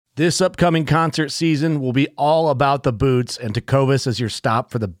This upcoming concert season will be all about the boots, and Tecovas is your stop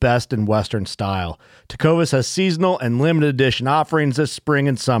for the best in Western style. Tecovas has seasonal and limited edition offerings this spring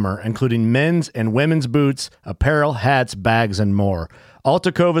and summer, including men's and women's boots, apparel, hats, bags, and more. All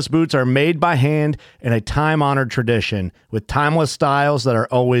Tecovas boots are made by hand in a time-honored tradition with timeless styles that are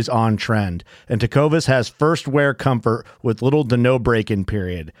always on trend. And Tecovas has first wear comfort with little to no break-in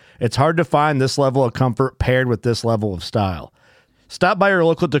period. It's hard to find this level of comfort paired with this level of style. Stop by your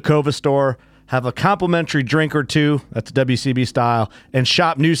local Tecovas store, have a complimentary drink or two, that's WCB style, and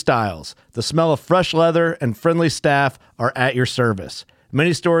shop new styles. The smell of fresh leather and friendly staff are at your service.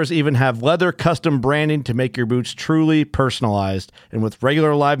 Many stores even have leather custom branding to make your boots truly personalized. And with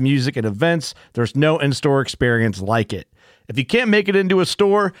regular live music and events, there's no in-store experience like it. If you can't make it into a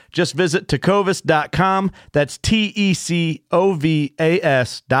store, just visit tecovas.com. That's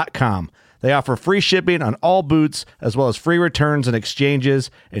TECOVAS.com. They offer free shipping on all boots, as well as free returns and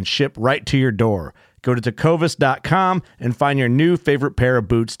exchanges, and ship right to your door. Go to tecovas.com and find your new favorite pair of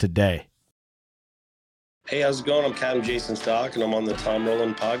boots today. Hey, how's it going? I'm Captain Jason Stock, and I'm on the Tom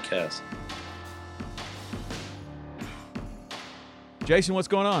Rowland podcast. Jason, what's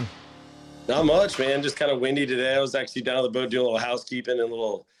going on? Not much, man. Just kind of windy today. I was actually down on the boat doing a little housekeeping and a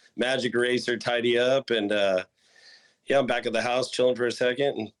little magic eraser tidy up. And, yeah, I'm back at the house chilling for a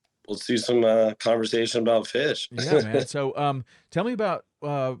second, and let's do some conversation about fish. Yeah, man. So tell me about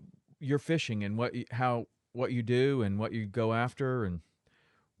your fishing and what you do and what you go after and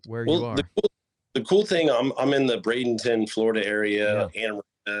where you are. The cool thing, I'm in the Bradenton, Florida area. Yeah.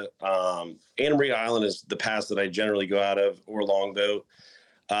 Anna Maria Island is the pass that I generally go out of, or longboat,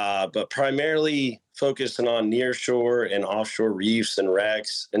 but primarily focusing on nearshore and offshore reefs and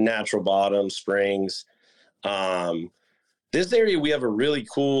wrecks and natural bottom springs. This area, we have a really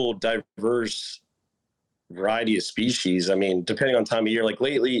cool, diverse variety of species. I mean, depending on time of year, like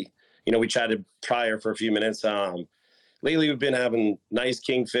lately, we chatted prior for a few minutes. Lately, we've been having nice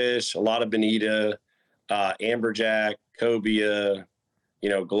kingfish, a lot of bonita, amberjack, cobia,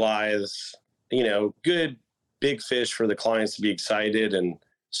 goliaths, good big fish for the clients to be excited and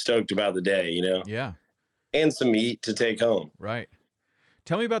stoked about the day, Yeah. And some meat to take home. Right.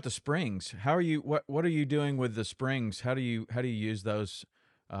 Tell me about the springs. How are you? What are you doing with the springs? How do you use those?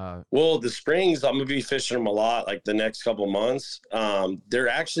 Well, the springs, I'm gonna be fishing them a lot, like the next couple of months. They're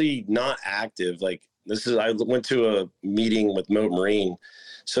actually not active. Like I went to a meeting with Moat Marine.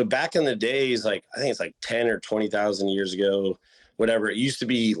 So back in the days, like I think it's like 10 or 20,000 years ago, whatever. It used to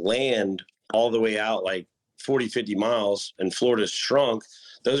be land all the way out like 40, 50 miles, and Florida's shrunk.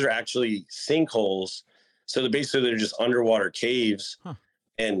 Those are actually sinkholes. So they're just underwater caves. Huh.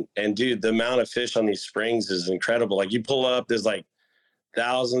 And dude, the amount of fish on these springs is incredible. Like you pull up, there's like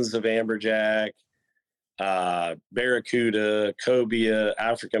thousands of amberjack, barracuda, cobia,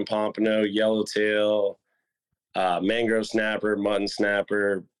 African pompano, yellowtail, mangrove snapper, mutton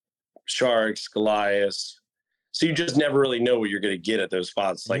snapper, sharks, goliaths. So you just never really know what you're going to get at those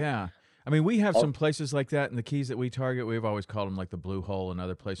spots. Like, yeah. I mean, we have some places like that in the Keys that we target. We've always called them like the Blue Hole and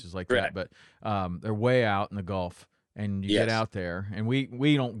other places like that, but they're way out in the Gulf. And you get out there, and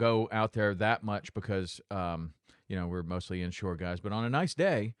we don't go out there that much because, we're mostly inshore guys. But on a nice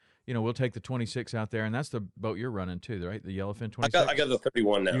day, we'll take the 26 out there, and that's the boat you're running too, right? The Yellowfin 26? I got the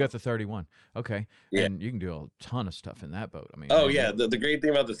 31 now. You got the 31. Okay. Yeah. And you can do a ton of stuff in that boat. I mean. Oh, yeah. The great thing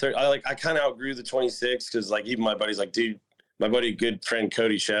about the 30, I kind of outgrew the 26 because, like, even my buddy's like, dude, my buddy, good friend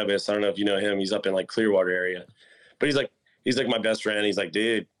Cody Chavez, I don't know if you know him. He's up in, like, Clearwater area. But he's like my best friend. He's like,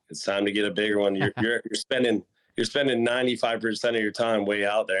 dude, it's time to get a bigger one. You're spending 95% of your time way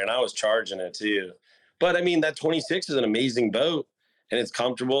out there. And I was charging it too. But I mean, that 26 is an amazing boat and it's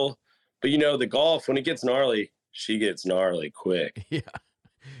comfortable. But the Gulf, when it gets gnarly, she gets gnarly quick. Yeah.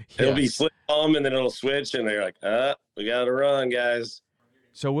 It'll be slip and then it'll switch and they're like, we got to run, guys.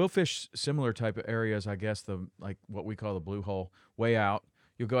 So we'll fish similar type of areas, I guess, like what we call the Blue Hole, way out.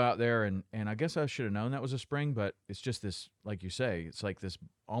 You'll go out there and I guess I should have known that was a spring, but it's just this, like you say, it's like this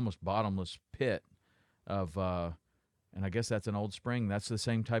almost bottomless pit of and I guess that's an old spring. That's the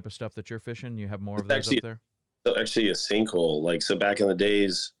same type of stuff that you're fishing. You have more of those up there? Actually a sinkhole. Like, so back in the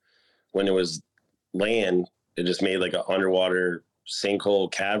days when it was land, it just made like an underwater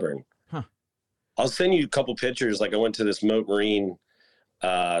sinkhole cavern. Huh. I'll send you a couple pictures. Like I went to this Moat Marine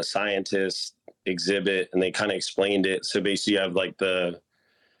scientist exhibit and they kind of explained it. So basically you have like the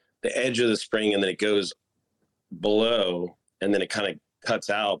edge of the spring and then it goes below and then it kind of cuts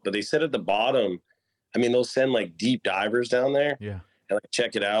out. But they said at the bottom, I mean, they'll send like deep divers down there and like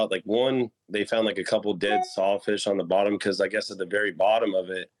check it out. Like they found like a couple dead sawfish on the bottom because I guess at the very bottom of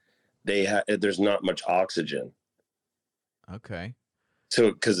it, there's not much oxygen. Okay.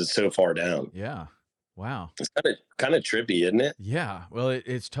 So, because it's so far down. Yeah. Wow. It's kind of trippy, isn't it? Yeah. Well,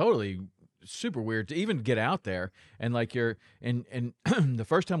 it's totally super weird to even get out there and like and the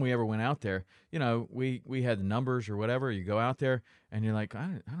first time we ever went out there, we had the numbers or whatever. You go out there and you're like,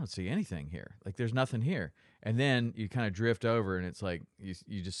 I don't see anything here. Like there's nothing here. And then you kind of drift over and it's like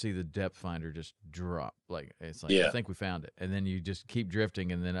you just see the depth finder just drop. Like it's like, I think we found it. And then you just keep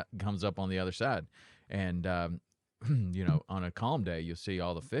drifting and then it comes up on the other side. And on a calm day, you'll see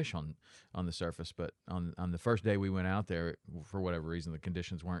all the fish on the surface. But on the first day we went out there, for whatever reason, the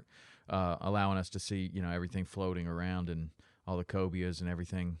conditions weren't allowing us to see, everything floating around and all the cobias and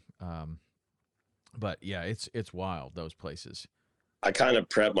everything. But yeah, it's wild, those places. I kind of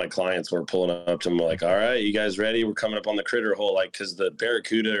prep my clients when we're pulling up to them, like, all right, you guys ready? We're coming up on the critter hole, like, because the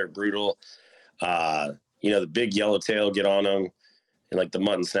barracuda are brutal. The big yellowtail get on them, and like the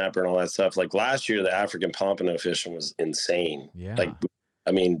mutton snapper and all that stuff. Like last year, the African pompano fishing was insane. Yeah. Like,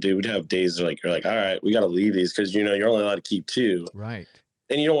 I mean, dude, we'd have days where you're like, all right, we got to leave these because you're only allowed to keep 2. Right.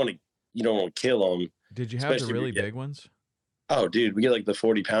 And you don't want to kill them. Did you have the really big ones? Oh, dude, we get like the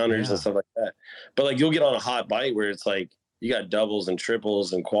 40 pounders and stuff like that. But like you'll get on a hot bite where it's like you got doubles and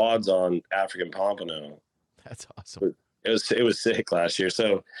triples and quads on African pompano. That's awesome. It was sick last year.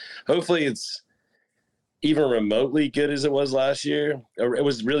 So hopefully it's even remotely good as it was last year. It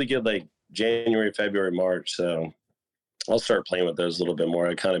was really good like January, February, March. So I'll start playing with those a little bit more.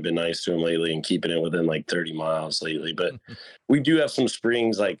 I've kind of been nice to them lately and keeping it within like 30 miles lately. But we do have some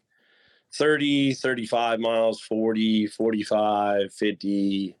springs like 30, 35 miles, 40, 45,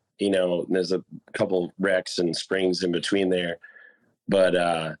 50, there's a couple wrecks and springs in between there. But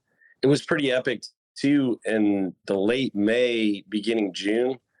it was pretty epic too. In the late May, beginning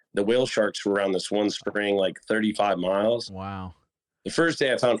June, the whale sharks were around this one spring, like 35 miles. Wow. The first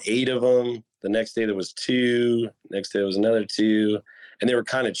day I found 8 of them. The next day there was 2. Next day there was another 2. And they were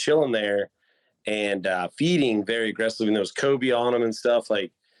kind of chilling there and feeding very aggressively. And there was cobia on them and stuff.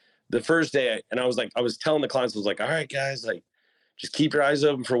 Like the first day, I was telling the clients, I was like, all right, guys, like just keep your eyes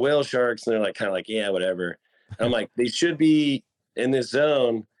open for whale sharks. And they're like, kind of like, yeah, whatever. And I'm like, they should be in this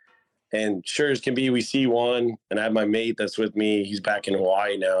zone. And sure as can be, we see one. And I have my mate that's with me. He's back in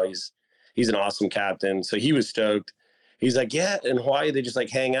Hawaii now. He's an awesome captain. So he was stoked. He's like, yeah, in Hawaii, they just like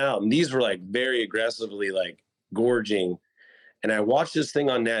hang out. And these were like very aggressively like gorging. And I watched this thing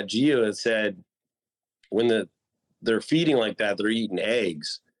on Nat Geo that said when they're feeding like that, they're eating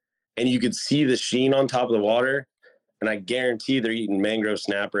eggs. And you could see the sheen on top of the water. And I guarantee they're eating mangrove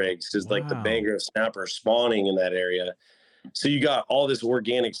snapper eggs because like the mangrove snapper spawning in that area. So you got all this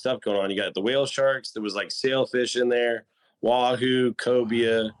organic stuff going on. You got the whale sharks. There was like sailfish in there, wahoo,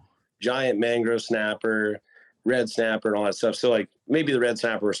 cobia, giant mangrove snapper, red snapper, and all that stuff. So like maybe the red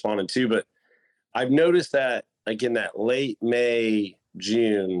snapper responded too, but I've noticed that like in that late May,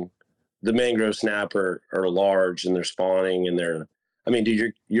 June, the mangrove snapper are large and they're spawning and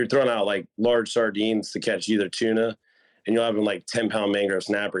dude, you're throwing out like large sardines to catch either tuna and you'll have them like 10-pound mangrove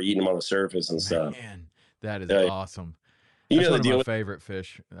snapper eating them on the surface and stuff. Man, that is awesome. That's one of my favorite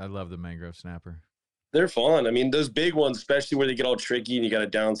fish. I love the mangrove snapper. They're fun. I mean, those big ones, especially where they get all tricky and you got to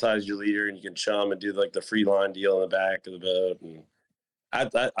downsize your leader and you can chum and do like the free line deal in the back of the boat. And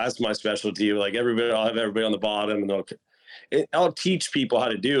that's my specialty. Like I'll have everybody on the bottom and I'll teach people how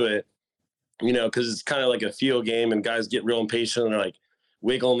to do it, because it's kind of like a field game and guys get real impatient and they're like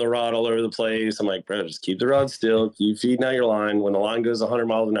wiggling the rod all over the place. I'm like, bro, just keep the rod still. Keep feeding out your line. When the line goes 100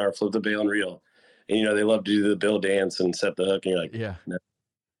 miles an hour, flip the bail and reel. And, they love to do the bill dance and set the hook. And you're like, yeah, no,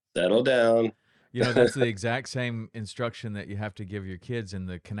 settle down. That's the exact same instruction that you have to give your kids in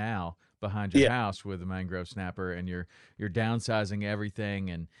the canal behind your house with the mangrove snapper, and you're downsizing everything,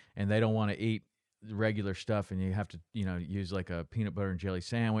 and they don't want to eat regular stuff, and you have to use like a peanut butter and jelly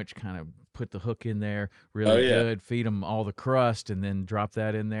sandwich, kind of put the hook in there really good, feed them all the crust, and then drop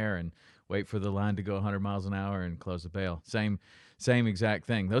that in there and wait for the line to go 100 miles an hour and close the bail. Same exact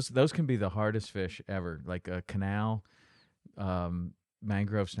thing. Those can be the hardest fish ever, like a canal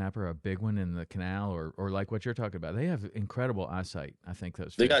mangrove snapper, a big one in the canal, or like what you're talking about. They have incredible eyesight. I think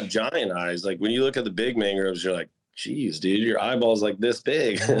those fish. They got giant eyes. Like when you look at the big mangroves, you're like, geez, dude, your eyeball's like this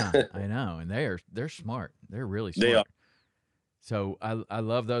big. Yeah, I know. And they're smart. They're really smart. They are. So I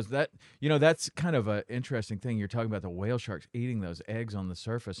love those. That's kind of an interesting thing. You're talking about the whale sharks eating those eggs on the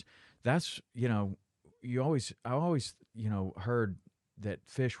surface. That's, I always heard that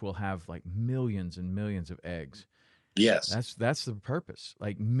fish will have like millions and millions of eggs. Yes. That's the purpose.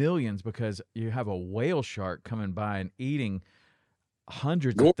 Like millions, because you have a whale shark coming by and eating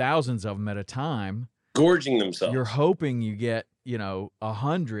hundreds of thousands of them at a time. Gorging themselves. You're hoping you get,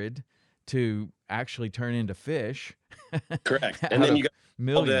 100 to actually turn into fish. Correct. And then you got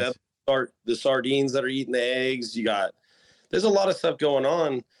millions. The sardines that are eating the eggs. There's a lot of stuff going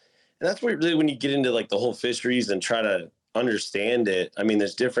on. And that's where really, when you get into like the whole fisheries and try to understand it, I mean,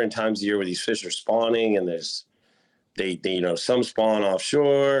 there's different times of year where these fish are spawning, and they some spawn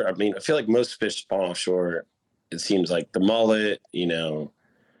offshore. I mean, I feel like most fish spawn offshore. It seems like the mullet,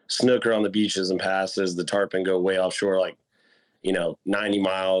 snooker on the beaches and passes, the tarpon go way offshore, like, 90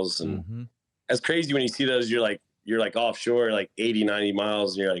 miles. And That's crazy when you see those. You're like offshore, like 80, 90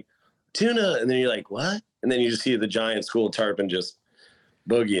 miles, and you're like, tuna. And then you're like, what? And then you just see the giant school tarpon just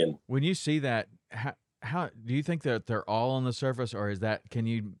boogieing. When you see that, how do you think that they're all on the surface, or is that, can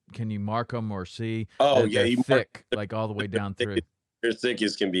you mark them or see? Oh yeah, they're thick, like all the way down through. They're thick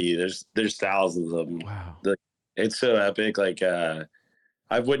as can be. There's thousands of them. Wow, it's so epic. Like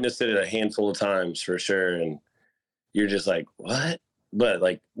I've witnessed it a handful of times for sure, and you're just like, what? But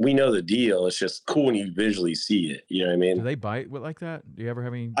like, we know the deal. It's just cool when you visually see it. You know what I mean? Do they bite like that? Do you ever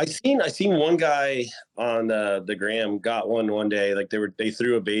have any? I seen one guy on the gram got one day. Like they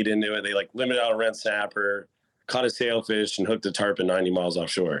threw a bait into it. They like limited out a red snapper, caught a sailfish, and hooked a tarpon 90 miles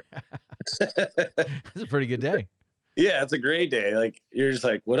offshore. That's a pretty good day. Yeah, it's a great day. Like, you're just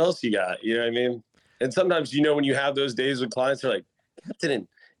like, what else you got? You know what I mean? And sometimes, when you have those days with clients, they're like, Captain,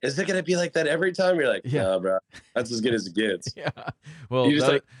 is it going to be like that every time? You're like, yeah, bro, that's as good as it gets. Yeah. Well,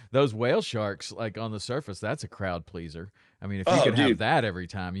 those whale sharks, like on the surface, that's a crowd pleaser. I mean, if you could have that every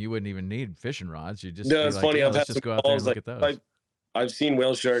time, you wouldn't even need fishing rods. You just it's funny. Yeah, let's just go out there and look at those. I've seen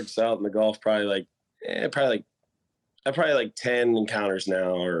whale sharks out in the Gulf, probably like 10 encounters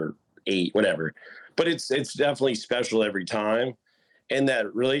now, or 8, whatever. But it's definitely special every time. And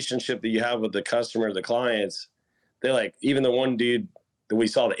that relationship that you have with the customer, the clients, they're like, even the one dude that we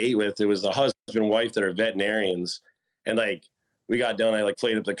saw the 8 with, it was a husband and wife that are veterinarians. And like, we got done, I like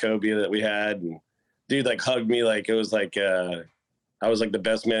played up the cobia that we had, and dude like hugged me like it was like I was like the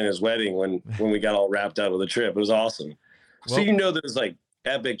best man at his wedding when we got all wrapped up with the trip. It was awesome. Well, so those like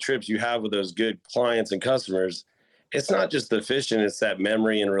epic trips you have with those good clients and customers, it's not just the fishing, it's that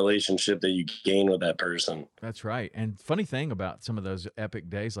memory and relationship that you gain with that person. That's right. And funny thing about some of those epic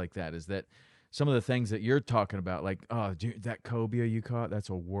days like that is that some of the things that you're talking about, like, oh, dude, that cobia you caught, that's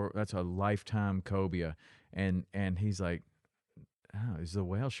a lifetime cobia. And he's like, oh, he's a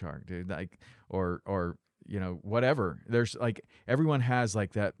whale shark, dude. Like, or whatever. There's like, everyone has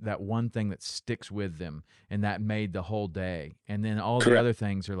like that one thing that sticks with them, and that made the whole day. And then all the other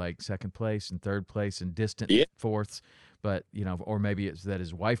things are like second place and third place and distant fourths. But, or maybe it's that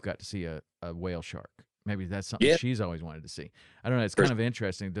his wife got to see a whale shark. Maybe that's something she's always wanted to see. I don't know. It's kind of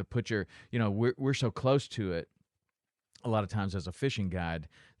interesting to put your, we're so close to it a lot of times as a fishing guide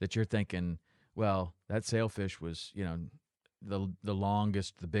that you're thinking, well, that sailfish was, the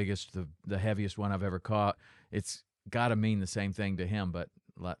longest, the biggest, the heaviest one I've ever caught. It's got to mean the same thing to him, but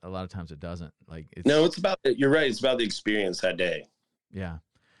a lot of times it doesn't. Like, it's about it. You're right. It's about the experience that day. Yeah.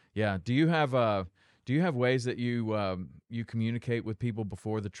 Yeah. Do you have ways that you communicate with people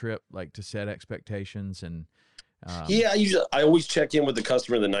before the trip, like to set expectations? And I always check in with the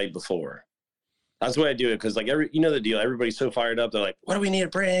customer the night before. That's the way I do it, because like the deal. Everybody's so fired up. They're like, "What do we need to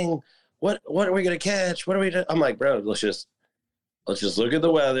bring? What are we gonna catch? What are we?" I'm like, "Bro, let's just look at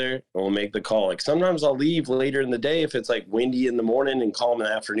the weather and we'll make the call." Like, sometimes I'll leave later in the day if it's like windy in the morning and calm in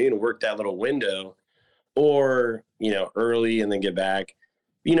the afternoon and work that little window, or early and then get back.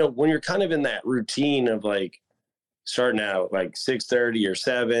 When you're kind of in that routine of like starting out like 6:30 or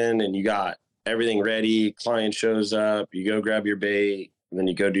 7, and you got everything ready, client shows up, you go grab your bait, and then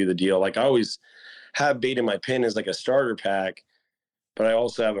you go do the deal. Like, I always have bait in my pin as like a starter pack, but I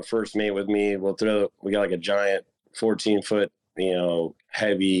also have a first mate with me. We got like a giant 14-foot,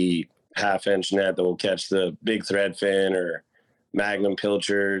 heavy half-inch net that will catch the big threadfin or magnum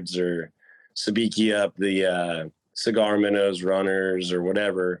pilchards or sabiki up the cigar minnows, runners, or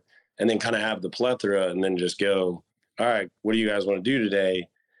whatever, and then kind of have the plethora, and then just go, all right, what do you guys want to do today?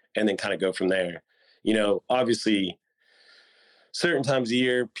 And then kind of go from there. Obviously certain times of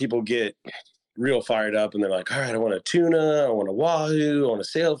year people get real fired up and they're like, all right, I want a tuna, I want a wahoo, I want a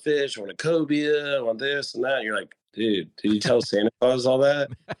sailfish, I want a cobia, I want this and that. And you're like, dude, did you tell Santa Claus all that?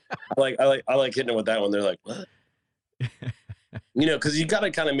 I like hitting them with that one. They're like, what? Because you got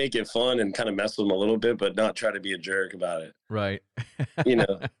to kind of make it fun and kind of mess with them a little bit, but not try to be a jerk about it. Right.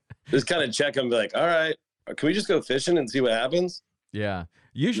 Just kind of check them, be like, all right, can we just go fishing and see what happens? Yeah.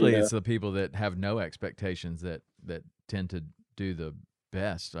 Usually it's the people that have no expectations that tend to do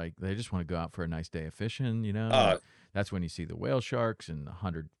best. Like they just want to go out for a nice day of fishing, Uh, that's when you see the whale sharks and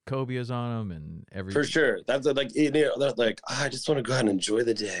 100 cobias on them and everything. For sure. That's like, that's like, I just want to go out and enjoy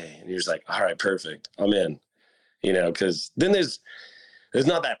the day. And you're just like, all right, perfect. I'm in, because then there's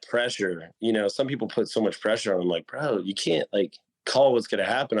not that pressure. Some people put so much pressure on them. Like, bro, you can't like call what's going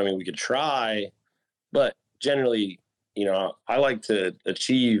to happen. I mean, we could try, but generally, I like to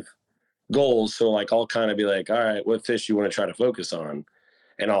achieve goals. So like, I'll kind of be like, all right, what fish you want to try to focus on?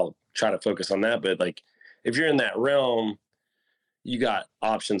 And I'll try to focus on that. But like, if you're in that realm, you got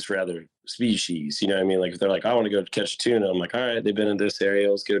options for other species. You know what I mean? Like if they're like, I want to go catch tuna, I'm like, all right, they've been in this area.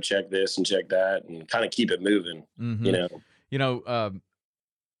 Let's go check this and check that and kind of keep it moving,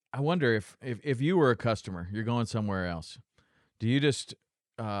 I wonder if you were a customer, you're going somewhere else. Do you just,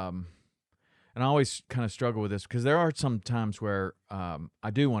 and I always kind of struggle with this because there are some times where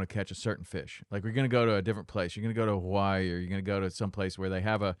I do want to catch a certain fish. Like we're going to go to a different place. You're going to go to Hawaii or you're going to go to some place where they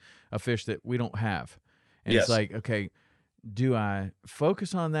have a fish that we don't have. And Yes. It's like, okay, do I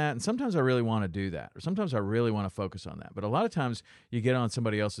focus on that? And sometimes I really want to do that. Or sometimes I really want to focus on that. But a lot of times you get on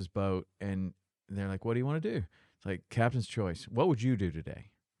somebody else's boat and they're like, what do you want to do? It's like captain's choice. What would you do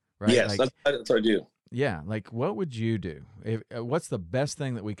today? Right? Yes, like, that's what I do. Yeah. Like, what would you do? What's the best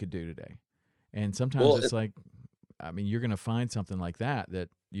thing that we could do today? And sometimes it's like, I mean, you're going to find something like that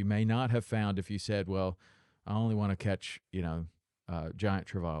you may not have found if you said, well, I only want to catch, giant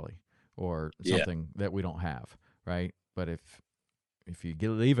trevally or something that we don't have. Right. But if you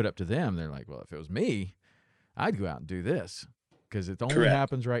leave it up to them, they're like, well, if it was me, I'd go out and do this because it only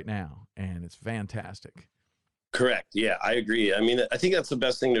happens right now, and it's fantastic. Correct. Yeah, I agree. I mean, I think that's the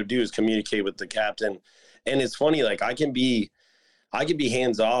best thing to do is communicate with the captain. And it's funny, like I can be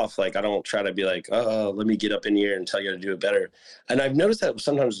hands off. Like I don't try to be like, oh, let me get up in here and tell you how to do it better. And I've noticed that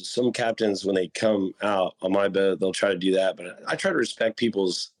sometimes some captains, when they come out on my boat, they'll try to do that. But I try to respect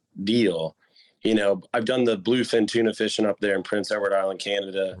people's deal. I've done the bluefin tuna fishing up there in Prince Edward Island,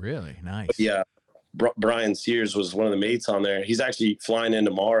 Canada. Really nice. But yeah, Brian Sears was one of the mates on there. He's actually flying in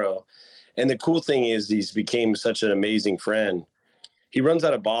tomorrow. And the cool thing is he's became such an amazing friend. He runs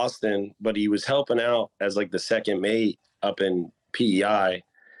out of Boston, but he was helping out as like the second mate up in PEI.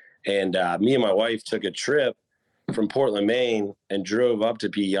 And me and my wife took a trip from Portland, Maine, and drove up to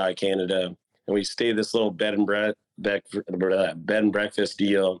PEI, Canada. And we stayed this little bed and breakfast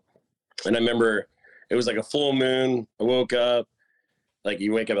deal. And I remember it was like a full moon. I woke up, like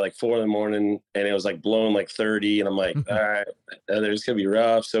you wake up at like 4 a.m. and it was like blowing like 30. And I'm like, all right, there's going to be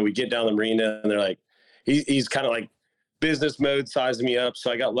rough. So we get down the marina and they're like, he's kind of like business mode sizing me up.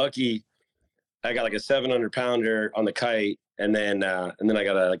 So I got lucky. I got like a 700 pounder on the kite. And then I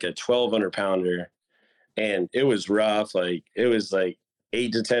got a 1,200 pounder, and it was rough. Like it was like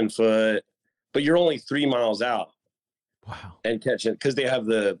 8 to 10 foot, but you're only 3 miles out. Wow. And catching, because they have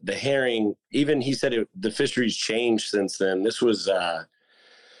the herring. Even he said the fisheries changed since then. This was I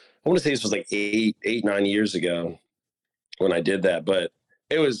want to say this was like 9 years ago when I did that, but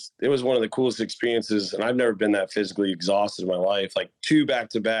it was one of the coolest experiences, and I've never been that physically exhausted in my life. Like 2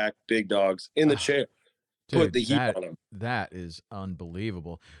 back-to-back big dogs in the chair. Dude, put the heat on them. That is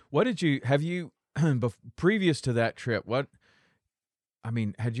unbelievable. What did you previous to that trip?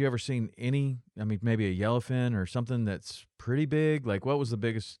 Had you ever seen maybe a yellowfin or something that's pretty big? Like, what was the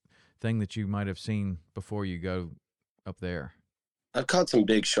biggest thing that you might have seen before you go up there? I've caught some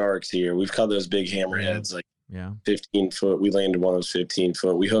big sharks here. We've caught those big hammerheads, 15 foot. We landed one of those 15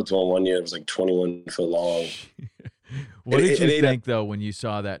 foot. We hooked one year. It was like 21 foot long. What did you think though when you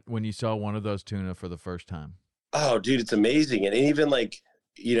saw one of those tuna for the first time? Oh, dude, it's amazing. And even like,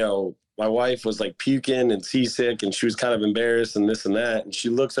 my wife was like puking and seasick, and she was kind of embarrassed and this and that. And she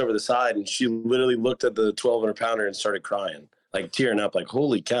looks over the side and she literally looked at the 1,200 pounder and started crying, like tearing up, like,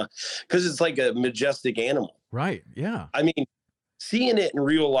 holy cow. Because it's like a majestic animal. Right. Yeah. I mean, seeing it in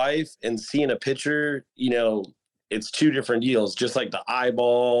real life and seeing a picture, it's 2 different deals. Just like the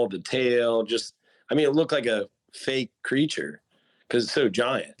eyeball, the tail, it looked like a fake creature because it's so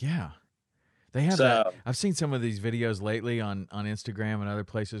giant. Yeah. They have that. I've seen some of these videos lately on Instagram and other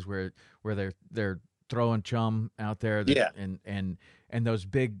places where they're throwing chum out there. And those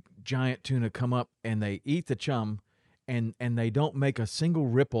big giant tuna come up and they eat the chum and they don't make a single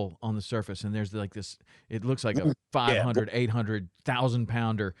ripple on the surface. And there's like this, it looks like a 500, 800, 1,000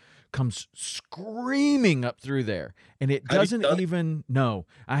 pounder comes screaming up through there. And it doesn't even, no.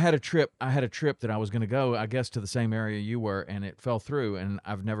 I had a trip that I was going to go, I guess, to the same area you were, and it fell through. And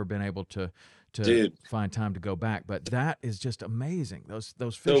I've never been able to find time to go back. But that is just amazing.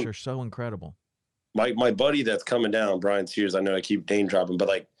 Those fish are so incredible. My buddy that's coming down, Brian Sears, I know I keep name dropping, but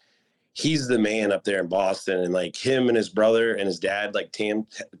like he's the man up there in Boston, and like him and his brother and his dad like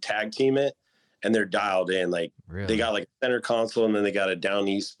tag team it, and they're dialed in. Like Really? they got like a center console, and then they got a down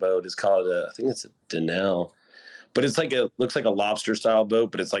east boat. It's called I think it's a Denell, but it's like looks like a lobster style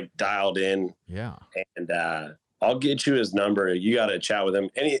boat, but it's like dialed in. Yeah. And I'll get you his number. You got to chat with him.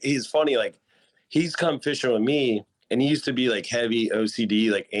 And he's funny. Like he's come fishing with me, and he used to be like heavy OCD,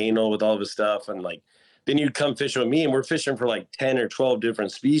 like anal with all of his stuff, and like. Then you'd come fishing with me, and we're fishing for like 10 or 12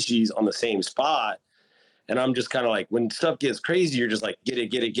 different species on the same spot. And I'm just kind of like, when stuff gets crazy, you're just like, get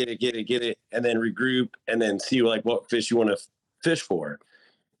it, and then regroup, and then see like what fish you want to fish for.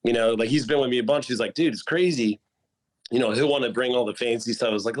 You know, like he's been with me a bunch. He's like, dude, it's crazy. You know, he'll want to bring all the fancy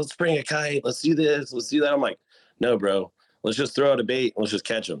stuff. I was like, let's bring a kite. Let's do this. Let's do that. I'm like, no, bro. Let's just throw out a bait. Let's just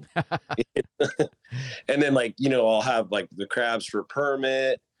catch them. And then like, you know, I'll have like the crabs for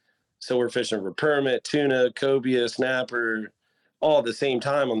permit. So we're fishing for permit, tuna, cobia, snapper, all at the same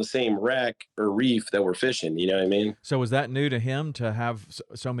time on the same wreck or reef that we're fishing. You know what I mean? So was that new to him to have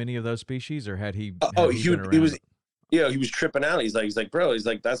so many of those species, or had he? He was, you know, he was tripping out. He's like, bro, he's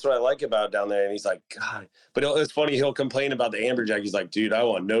like, that's what I like about down there. And he's like, God, but it's funny. He'll complain about the amberjack. He's like, dude, I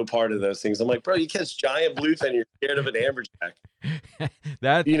want no part of those things. I'm like, bro, you catch giant bluefin, you're scared of an amberjack.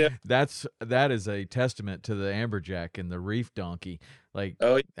 That, you know, that is a testament to the amberjack and the reef donkey. Like,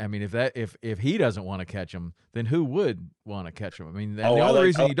 I mean, if he doesn't want to catch them, then who would want to catch them? I mean, the only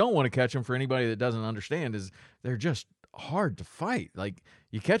reason you don't want to catch them, for anybody that doesn't understand, is they're just hard to fight. Like,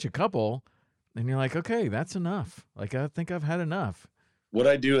 you catch a couple, and you're like, okay, that's enough. Like, I think I've had enough. What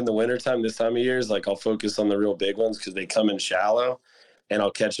I do in the wintertime this time of year is like I'll focus on the real big ones because they come in shallow, and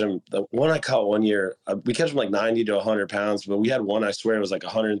I'll catch them. The one I caught one year, we catch them like 90 to 100 pounds, but we had one, I swear, it was like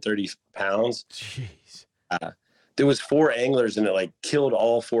 130 pounds. Jeez. There was 4 anglers, and it like killed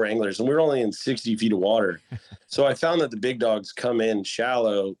all 4 anglers, and we were only in 60 feet of water. So I found that the big dogs come in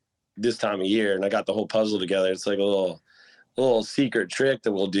shallow this time of year, and I got the whole puzzle together. It's like a little secret trick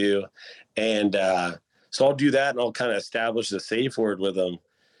that we'll do. And so I'll do that, and I'll kind of establish the safe word with them,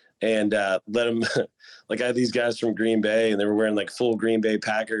 and let them like I had these guys from Green Bay, and they were wearing like full Green Bay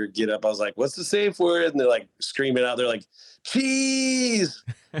Packer get up. I was like, what's the safe word? And they're like screaming out. They're like, cheese.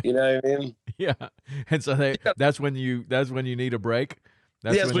 You know what I mean? Yeah. And so that's when you need a break.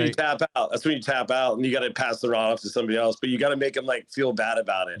 That's when you tap out. That's when you tap out, and you got to pass the rod off to somebody else, but you got to make them like feel bad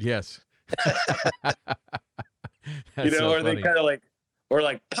about it. Yes. You know, so or funny. They kind of like, or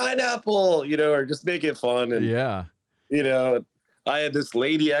like pineapple, you know, or just make it fun. And yeah, you know, I had this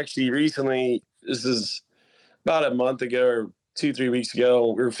lady actually recently, this is about a month ago or 2-3 weeks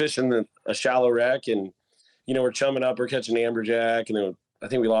ago, we were fishing a shallow wreck, and, you know, we're chumming up, we're catching amberjack, and then I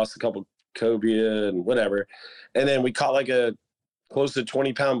think we lost a couple cobia and whatever. And then we caught like a close to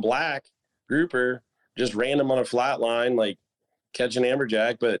 20-pound black grouper, just random on a flat line, like catching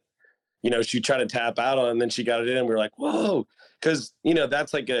amberjack. But, you know, she tried to tap out on it, and then she got it in, and we were like, whoa. Cause you know,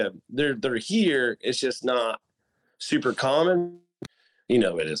 that's like they're here. It's just not super common. You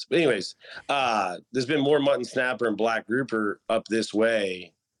know, it is. But anyways, there's been more mutton snapper and black grouper up this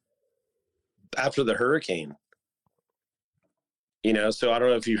way after the hurricane. You know, so I don't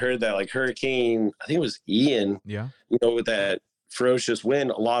know if you heard that, like hurricane, I think it was Ian. Yeah. You know, with that ferocious wind,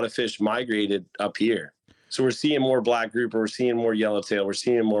 a lot of fish migrated up here. So we're seeing more black grouper, we're seeing more yellowtail, we're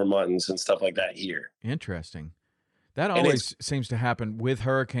seeing more muttons and stuff like that here. Interesting. That always seems to happen with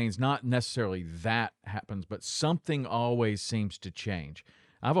hurricanes. Not necessarily that happens, but something always seems to change.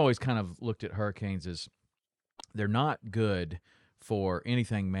 I've always kind of looked at hurricanes as they're not good for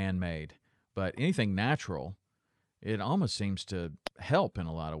anything man-made, but anything natural, it almost seems to help in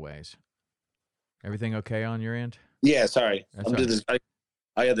a lot of ways. Everything okay on your end? Yeah, sorry. Right.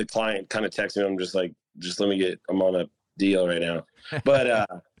 I had the client kind of text me. I'm just like, I'm on a deal right now.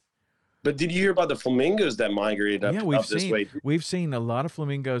 But did you hear about the flamingos that migrated up, this way? We've seen a lot of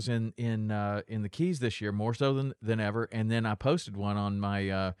flamingos in the Keys this year, more so than ever. And then I posted one on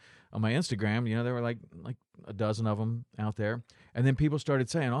my Instagram. You know, there were like a dozen of them out there. And then people started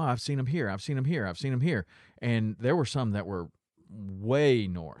saying, "Oh, I've seen them here. I've seen them here. I've seen them here." And there were some that were way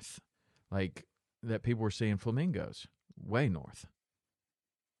north, like that people were seeing flamingos way north.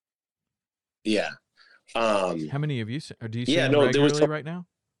 Yeah. How many have you seen? Do you see them regularly right now?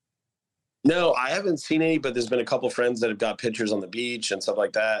 No, I haven't seen any, but there's been a couple friends that have got pictures on the beach and stuff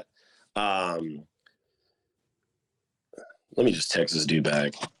like that. Let me just text this dude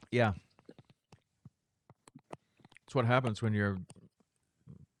back. Yeah. That's what happens when you're a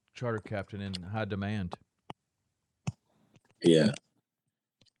charter captain in high demand. Yeah.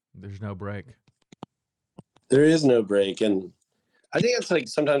 There's no break. There is no break. And I think it's like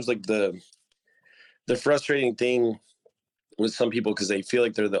sometimes like the frustrating thing with some people because they feel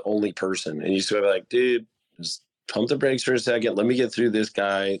like they're the only person. And you sort of like, dude, just pump the brakes for a second. Let me get through this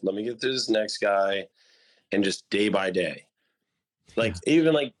guy. Let me get through this next guy. And just day by day. Like,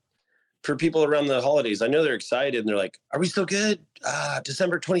 even like for people around the holidays, I know they're excited and they're like, are we still good?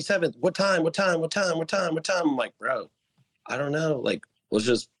 December 27th. What time? I'm like, bro, I don't know. Like, let's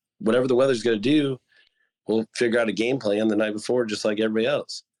just, whatever the weather's going to do, we'll figure out a game plan the night before, just like everybody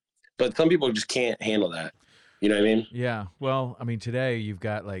else. But some people just can't handle that. You know what I mean? Yeah. Well, I mean, today you've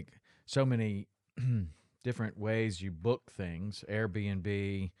got like so many different ways you book things,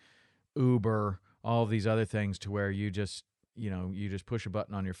 Airbnb, Uber, all these other things, to where you just, you just push a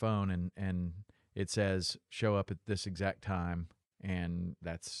button on your phone and it says show up at this exact time, and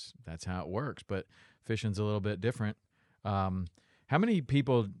that's how it works. But fishing's a little bit different. How many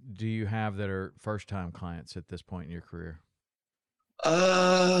people do you have that are first-time clients at this point in your career?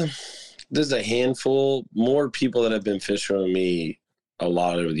 There's a handful. More people that have been fishing with me a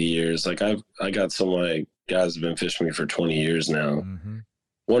lot over the years. Like I got some of my guys have been fishing with me for 20 years now. Mm-hmm.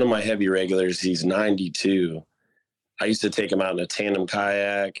 One of my heavy regulars, he's 92. I used to take him out in a tandem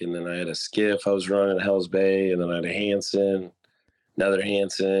kayak, and then I had a skiff I was running at Hell's Bay, and then I had a Hansen, another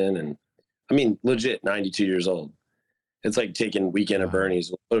Hansen, and I mean, legit 92 years old. It's like taking weekend at Bernie's.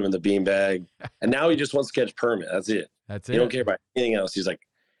 We'll put him in the beanbag, and now he just wants to catch permit. That's it. He don't care about anything else. He's like,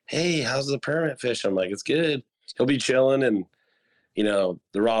 hey, how's the permit fish? I'm like, it's good. He'll be chilling, and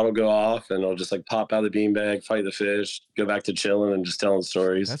the rod will go off, and it'll just like pop out of the beanbag, fight the fish, go back to chilling and just telling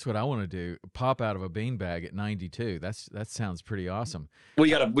stories. That's what I want to do. Pop out of a beanbag at 92. That sounds pretty awesome. We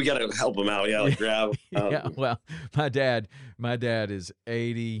gotta help him out. Yeah, like grab him out. Yeah. Well, my dad is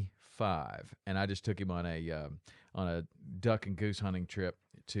 85, and I just took him on a duck and goose hunting trip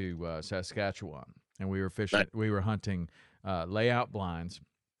to Saskatchewan, and we were fishing. Right. We were hunting layout blinds,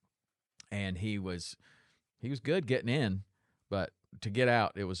 and he was good getting in, but to get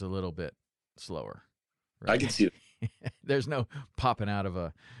out, it was a little bit slower. Right? I can see it. There's no popping out of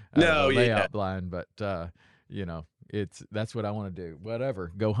a layout blind, but that's what I want to do.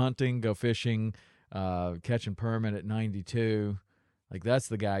 Whatever, go hunting, go fishing, catching permit at 92. Like, that's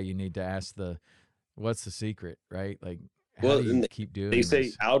the guy you need to ask what's the secret, right? Like, how do you keep doing this?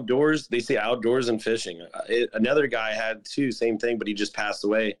 They say outdoors and fishing. Another guy had too, same thing, but he just passed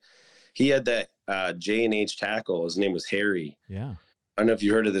away. He had that J&H tackle. His name was Harry. Yeah. I don't know if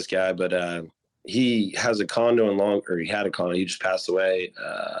you heard of this guy, but he has a condo he had a condo. He just passed away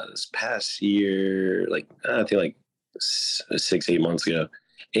this past year, I think like 6-8 months ago.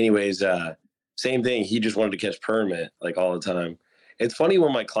 Anyways, same thing. He just wanted to catch permit like all the time. It's funny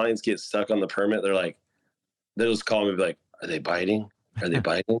when my clients get stuck on the permit, they'll just call me and be like, are they biting? Are they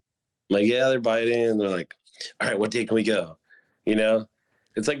biting? I'm like, yeah, they're biting. And they're like, all right, what day can we go?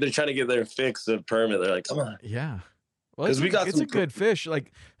 It's like they're trying to get their fix of permit. They're like, come on. Yeah. Well, it's a good fish.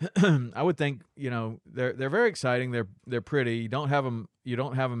 Like, I would think, they're very exciting. They're pretty. You don't have them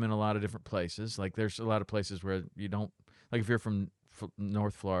in a lot of different places. Like, there's a lot of places where you don't, like, if you're from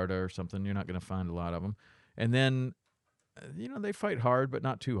North Florida or something, you're not going to find a lot of them. And then, they fight hard, but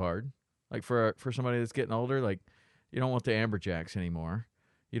not too hard. Like, for somebody that's getting older, like, you don't want the amberjacks anymore.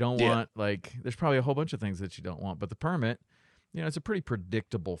 You don't want, like, there's probably a whole bunch of things that you don't want. But the permit, it's a pretty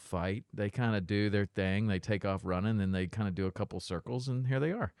predictable fight. They kind of do their thing. They take off running, then they kind of do a couple circles, and here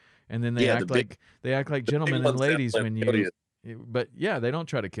they are. And then they act like gentlemen and ladies when you. But yeah, they don't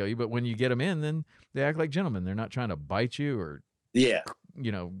try to kill you. But when you get them in, then they act like gentlemen. They're not trying to bite you or like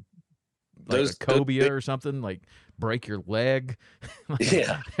a cobia or something, like break your leg. You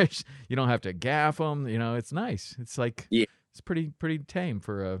don't have to gaff them. It's nice. It's like it's pretty tame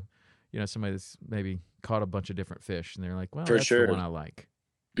for somebody that's maybe caught a bunch of different fish, and they're like, well, that's the one I like.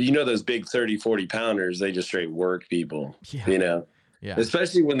 But those big 30-40 pounders, they just straight work people. Yeah.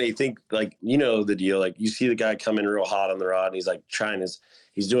 Especially when they think, like, the deal, like you see the guy coming real hot on the rod, and he's like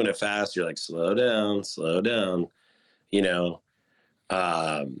he's doing it fast. You're like, slow down. They're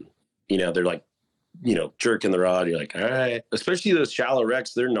like, jerking the rod. You're like, all right. Especially those shallow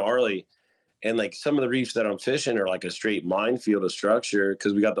wrecks, they're gnarly. And like some of the reefs that I'm fishing are like a straight minefield of structure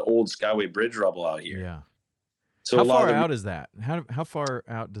because we got the old Skyway Bridge rubble out here. Yeah. So how far out is that? How far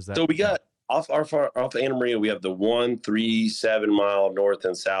out does that? So we got off Anna Maria, we have the 1, 3, 7 mile north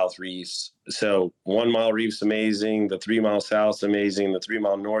and south reefs. So 1 mile reef's amazing. The 3 mile south's amazing. The 3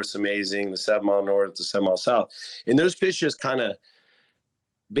 mile north's amazing. The 7 mile north, the 7 mile south. And those fish just kind of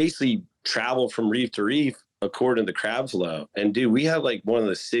basically travel from reef to reef according to crab flow. And dude, we have like one of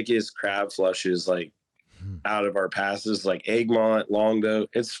the sickest crab flushes like out of our passes, like Egmont,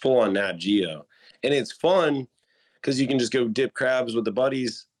 Longboat. It's full on Nat Geo. And it's fun because you can just go dip crabs with the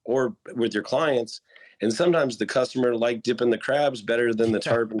buddies or with your clients. And sometimes the customer like dipping the crabs better than the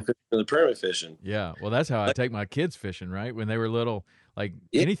tarpon fishing or the permit fishing. Yeah. Well, that's how I take my kids fishing, right? When they were little, like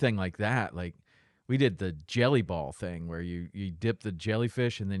anything like that. Like we did the jelly ball thing where you dip the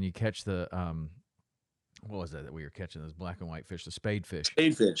jellyfish and then you catch the what was that we were catching, those black and white fish, the spade fish.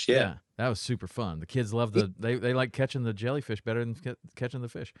 Spade fish, yeah. That was super fun. The kids love they like catching the jellyfish better than catching the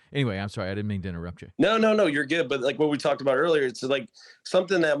fish. Anyway, I'm sorry, I didn't mean to interrupt you. No, you're good. But like what we talked about earlier, it's like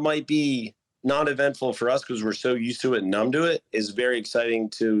something that might be non-eventful for us because we're so used to it and numb to it is very exciting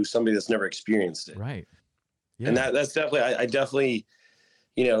to somebody that's never experienced it. Right. Yeah. And that's definitely, I definitely,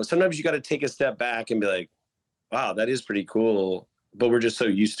 sometimes you got to take a step back and be like, wow, that is pretty cool. But we're just so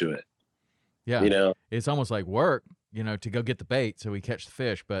used to it. Yeah. It's almost like work, to go get the bait so we catch the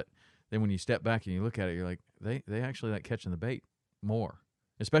fish. But then when you step back and you look at it, you're like, they actually like catching the bait more,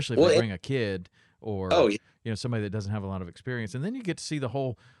 especially if they bring a kid or, somebody that doesn't have a lot of experience. And then you get to see the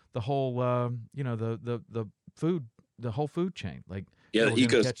whole the food, the whole food chain. Like, we're going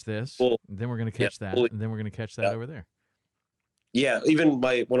to catch this, and then we're going to catch that, and then we're going to catch that over there. Yeah. Even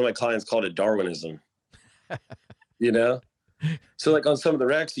one of my clients called it Darwinism, So like on some of the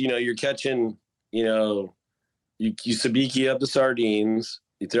wrecks, you're catching, you sabiki up the sardines,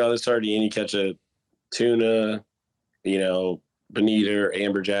 you throw out the sardine, you catch a tuna, bonita or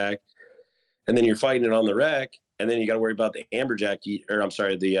amberjack, and then you're fighting it on the wreck. And then you got to worry about the amberjack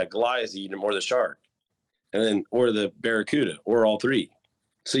the Goliath eating them or the shark, or the barracuda or all three.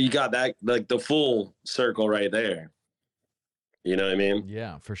 So you got that, like the full circle right there. You know what I mean?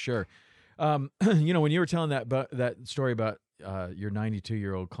 Yeah, for sure. When you were telling that story about your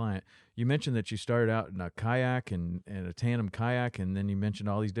 92-year-old client, you mentioned that you started out in a kayak and a tandem kayak, and then you mentioned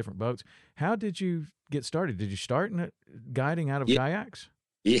all these different boats. How did you get started? Did you start in guiding out of kayaks?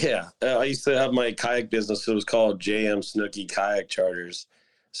 Yeah. I used to have my kayak business. It was called JM Snooki Kayak Charters.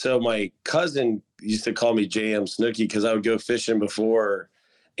 So my cousin used to call me JM Snooki because I would go fishing before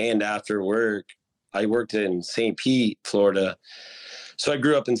and after work. I worked in St. Pete, Florida. So I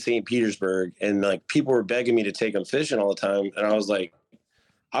grew up in St. Petersburg, and like people were begging me to take them fishing all the time. And I was like,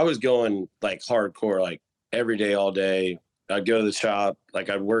 I was going like hardcore, like every day, all day. I'd go to the shop. Like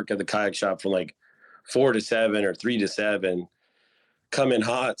I'd work at the kayak shop from like 4 to 7 or 3 to 7, come in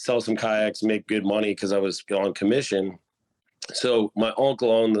hot, sell some kayaks, make good money because I was on commission. So my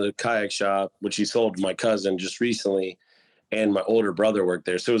uncle owned the kayak shop, which he sold to my cousin just recently, and my older brother worked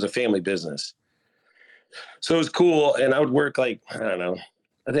there. So it was a family business. So it was cool. And I would work like, I don't know,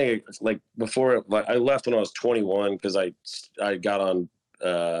 I think like before, like I left when I was 21 because I got on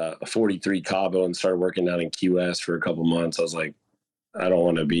a 43 Cabo and started working down in Key West for a couple months. I was like, I don't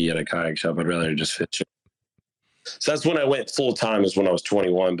want to be at a kayak shop. I'd rather just fish. So that's when I went full time, is when I was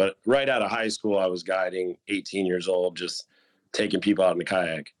 21. But right out of high school, I was guiding, 18 years old, just taking people out in the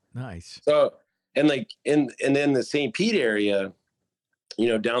kayak. Nice. So, and like and then the St. Pete area,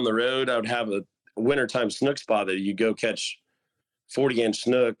 down the road, I would have a wintertime snook spot that you go catch 40-inch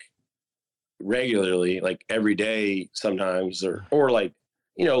snook regularly, like every day sometimes, or like,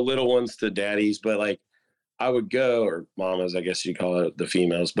 little ones to daddies. But like I would go, or mamas, I guess you call it, the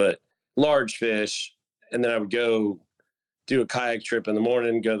females, but large fish. And then I would go do a kayak trip in the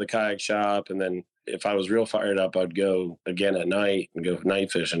morning, go to the kayak shop. And then if I was real fired up, I'd go again at night and go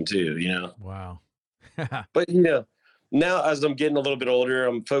night fishing too, Wow. But, now as I'm getting a little bit older,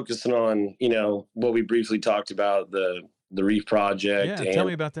 I'm focusing on, what we briefly talked about, the Reef project. Yeah, tell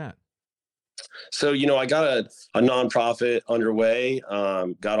me about that. So, I got a nonprofit underway,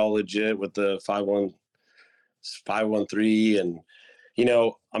 got all legit with the 513 and,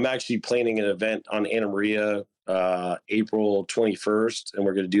 I'm actually planning an event on Anna Maria, April 21st, and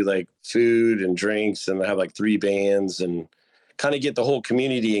we're going to do like food and drinks and have like 3 bands and kind of get the whole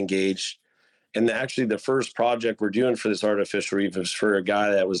community engaged. And actually the first project we're doing for this artificial reef is for a guy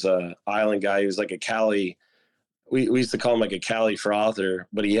that was a island guy. He was like a Cali. We used to call him like a Cali frother,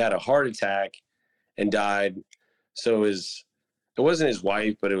 but he had a heart attack and died. So it wasn't his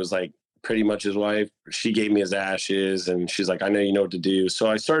wife, but it was like pretty much his wife. She gave me his ashes and she's like, I know you know what to do. So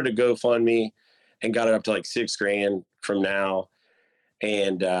I started a GoFundMe and got it up to like $6,000 from now.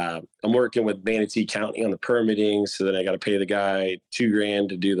 And I'm working with Manatee County on the permitting. So then I got to pay the guy $2,000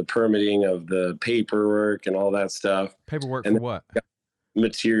 to do the permitting of the paperwork and all that stuff. Paperwork and for what?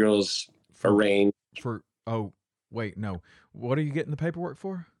 Materials arranged. Wait, no. What are you getting the paperwork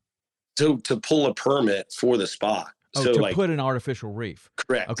for? So to pull a permit for the spot. Oh, so to like, put an artificial reef.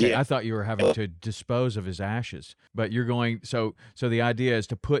 Correct. Okay, yeah. I thought you were having to dispose of his ashes, but you're going. So the idea is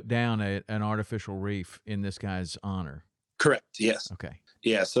to put down an artificial reef in this guy's honor. Correct. Yes. Okay.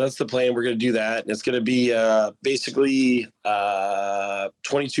 Yeah. So that's the plan. We're going to do that, and it's going to be basically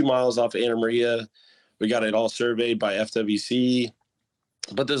 22 miles off of Anna Maria. We got it all surveyed by FWC,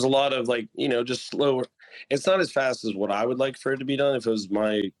 but there's a lot of like, just slower. It's not as fast as what I would like for it to be done. If it was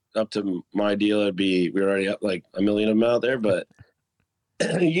up to my deal, we're already up like a million of them out there, but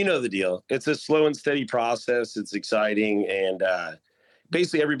you know the deal. It's a slow and steady process. It's exciting. And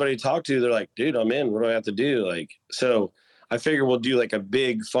basically everybody I talk to, they're like, dude, I'm in. What do I have to do? Like, so I figure we'll do like a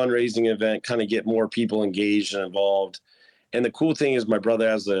big fundraising event, kind of get more people engaged and involved. And the cool thing is my brother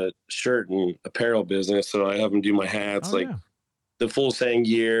has a shirt and apparel business. So I have him do my hats, the full Sang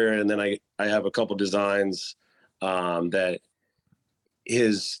gear. And then I have a couple designs that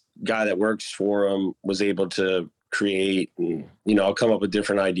his guy that works for him was able to create. And, I'll come up with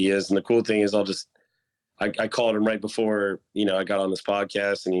different ideas. And the cool thing is I called him right before, I got on this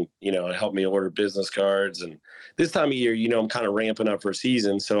podcast, and he helped me order business cards. And this time of year, I'm kind of ramping up for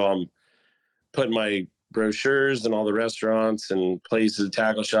season. So I'm putting my brochures in all the restaurants and places,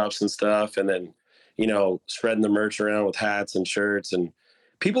 tackle shops and stuff. And then, spreading the merch around with hats and shirts. And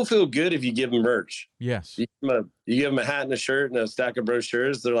people feel good if you give them merch. Yes. You give them a hat and a shirt and a stack of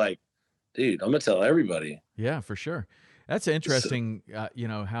brochures. They're like, dude, I'm going to tell everybody. Yeah, for sure. That's interesting,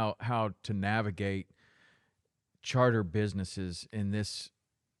 how to navigate charter businesses in this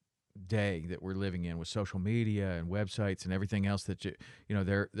day that we're living in with social media and websites and everything else that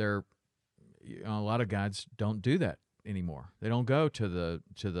they're a lot of guides don't do that anymore. They don't go to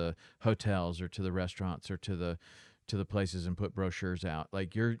the hotels or to the restaurants or to the places and put brochures out.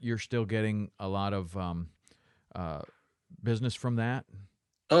 Like you're still getting a lot of business from that.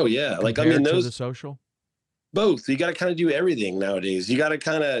 Oh yeah, like those to the social. Both. You got to kind of do everything nowadays. You got to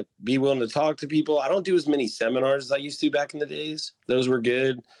kind of be willing to talk to people. I don't do as many seminars as I used to back in the days. Those were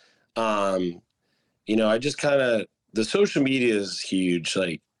good. I just kind of, the social media is huge.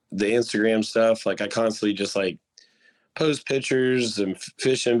 Like the Instagram stuff, like I constantly just like post pictures and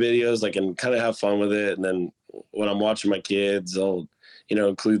fishing videos, like, and kind of have fun with it. And then when I'm watching my kids, I'll,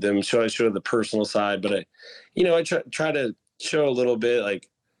 include them, show the personal side, but I try to show a little bit, like,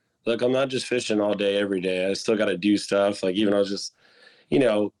 look, I'm not just fishing all day, every day. I still got to do stuff. Like, even I was just,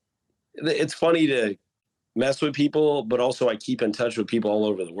 it's funny to mess with people, but also I keep in touch with people all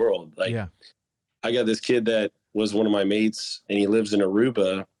over the world. Like, I got this kid that was one of my mates, and he lives in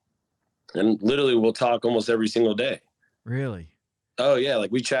Aruba, and literally we'll talk almost every single day. Really? Oh yeah.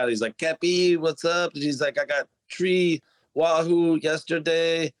 Like we chat. He's like, Cappy, what's up? And he's like, I got 3 wahoo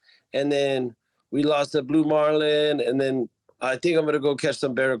yesterday, and then we lost a blue marlin, and then I think I'm going to go catch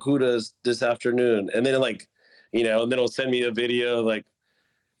some barracudas this afternoon. And then and then he'll send me a video. Like,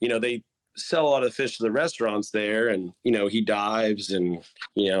 they sell a lot of fish to the restaurants there, and, he dives and,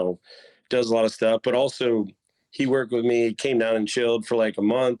 does a lot of stuff, but also he worked with me, came down and chilled for like a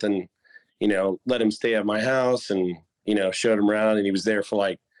month, and, let him stay at my house, and, showed him around, and he was there for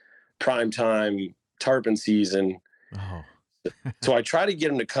like prime time tarpon season. Oh. So I tried to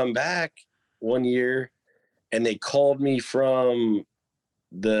get him to come back one year, and they called me from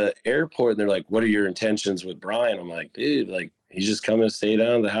the airport, and they're like, what are your intentions with Brian? I'm like, dude, like, he's just coming to stay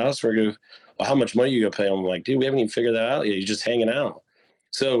down at the house. We're going to, well, how much money you going to pay him? I'm like, dude, we haven't even figured that out yet. He's just hanging out.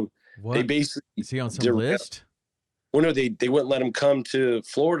 So they basically. Is he on some list? Well, no, they wouldn't let him come to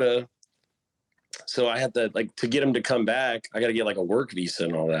Florida. So I had to, like, to get him to come back, I got to get like a work visa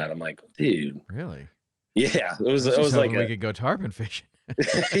and all that. I'm like, dude. Really? Yeah. It was like we could go tarpon fishing.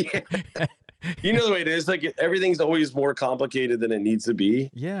 Yeah. You know the way it is. Like everything's always more complicated than it needs to be.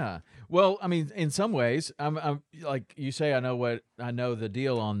 Yeah. Well, I mean, in some ways, I'm like you say, I know the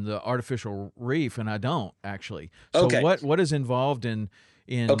deal on the artificial reef, and I don't actually. So what is involved in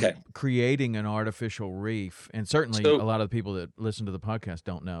creating an artificial reef? And certainly a lot of the people that listen to the podcast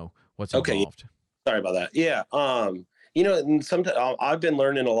don't know what's involved. Sorry about that. Yeah. And sometimes I've been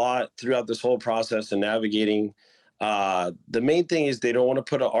learning a lot throughout this whole process and navigating. The main thing is they don't want to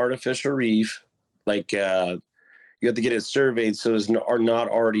put an artificial reef. Like, you have to get it surveyed so there's not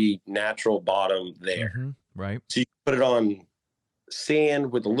already natural bottom there. Mm-hmm. Right. So you put it on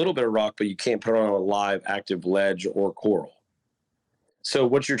sand with a little bit of rock, but you can't put it on a live active ledge or coral. So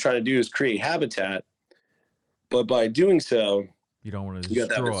what you're trying to do is create habitat, but by doing so, you don't want to destroy. You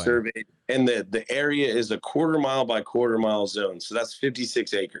have to have it surveyed, and the area is a 1/4 mile by 1/4 mile zone. So that's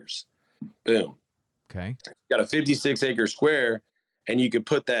 56 acres. Boom. Okay. You got a 56 acre square, and you could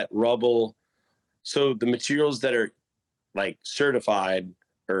put that rubble. So the materials that are like certified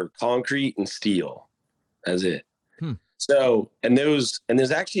are concrete and steel. That's it. So, and there's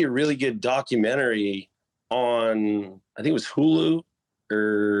actually a really good documentary on, I think it was Hulu,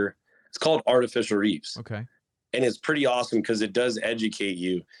 or it's called Artificial Reefs. Okay. And it's pretty awesome because it does educate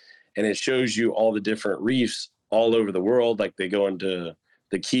you, and it shows you all the different reefs all over the world. Like they go into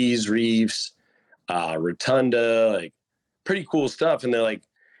the Keys reefs. rotunda, like pretty cool stuff. And they're like,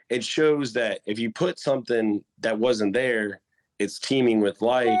 it shows that if you put something that wasn't there, it's teeming with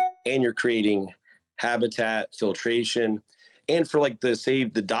life, and you're creating habitat, filtration. And for like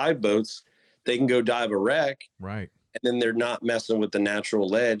the dive boats, they can go dive a wreck. Right. And then they're not messing with the natural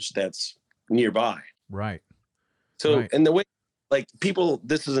ledge that's nearby. Right. So, right. And the way, like people,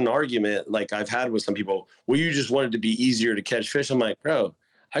 this is an argument like I've had with some people, well, you just wanted to be easier to catch fish. I'm like, bro,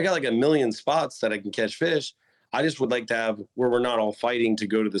 I got like a million spots that I can catch fish. I just would like to have where we're not all fighting to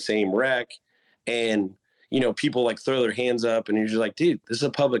go to the same wreck. And, you know, people like throw their hands up and you're just like, dude, this is a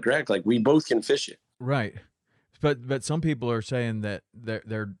public wreck. Like we both can fish it. Right. But some people are saying that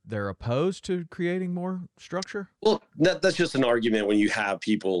they're opposed to creating more structure. Well, that's just an argument when you have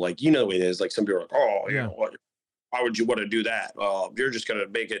people like, you know, it is like some people are like, oh, you know what? Why would you want to do that? You're just going to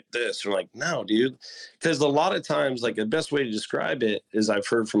make it this. I'm like, no, dude. Because a lot of times, like the best way to describe it is I've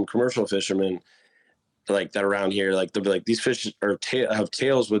heard from commercial fishermen like that around here, like they'll be like, these fish are have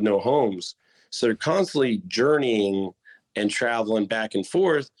tails with no homes. So they're constantly journeying and traveling back and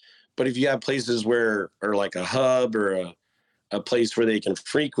forth. But if you have places where, or like a hub or a place where they can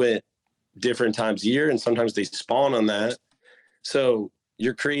frequent different times a year, and sometimes they spawn on that. So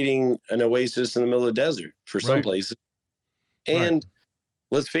you're creating an oasis in the middle of the desert for some places. And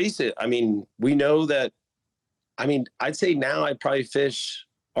let's face it, I mean, we know that, I mean, I'd say now I probably fish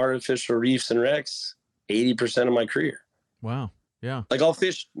artificial reefs and wrecks 80% of my career. Wow. Yeah. Like I'll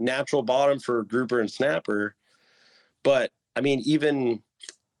fish natural bottom for grouper and snapper. But I mean, even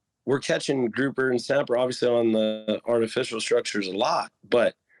we're catching grouper and snapper obviously on the artificial structures a lot,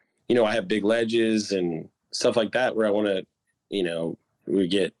 but you know, I have big ledges and stuff like that where I want to, you know, we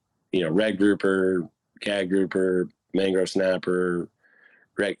get, you know, red grouper, gag grouper, mangrove snapper,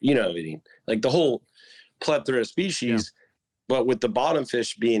 you know, like the whole plethora of species. Yeah. But with the bottom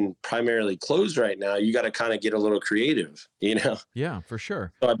fish being primarily closed right now, you got to kind of get a little creative, you know? Yeah, for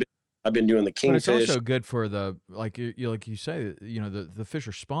sure. So I've been doing the kingfish. But it's also good for the, like you say, you know, the fish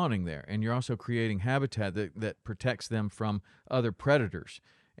are spawning there, and you're also creating habitat that protects them from other predators.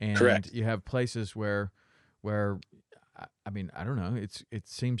 And correct. You have places where, I mean, I don't know, it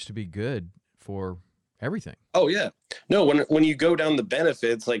seems to be good for everything. Oh yeah. No, when you go down the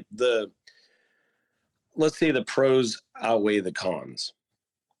benefits, like let's say the pros outweigh the cons.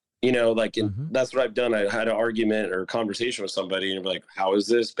 You know, like that's what I've done. I had an argument or a conversation with somebody and you're like, how is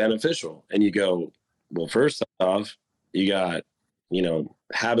this beneficial? And you go, well, first off, you got, you know,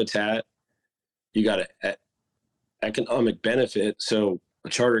 habitat, you got an economic benefit. So a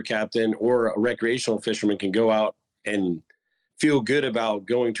charter captain or a recreational fisherman can go out and feel good about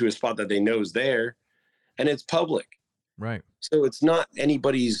going to a spot that they know is there, and it's public. Right. So it's not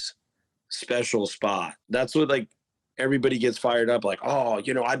anybody's special spot. That's what like everybody gets fired up like, oh,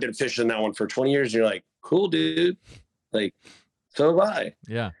 you know, I've been fishing that one for 20 years. And you're like, cool, dude. Like, so have I.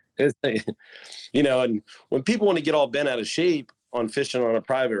 Yeah. It's like, you know, and when people want to get all bent out of shape on fishing on a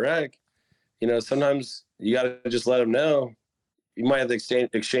private wreck, you know, sometimes you got to just let them know. You might have to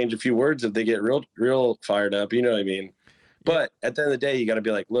exchange a few words if they get real fired up. You know what I mean? But at the end of the day, you got to be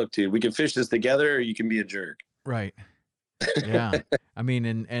like, look, dude, we can fish this together, or you can be a jerk. Right. Yeah. I mean,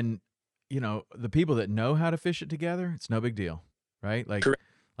 and you know, the people that know how to fish it together, it's no big deal, right? Like, correct.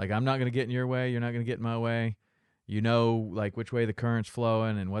 Like I'm not going to get in your way. You're not going to get in my way. You know, like which way the current's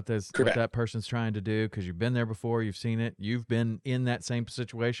flowing and what that person's trying to do, because you've been there before. You've seen it. You've been in that same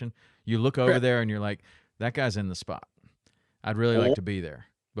situation. You look over there and you're like, that guy's in the spot. I'd really like to be there.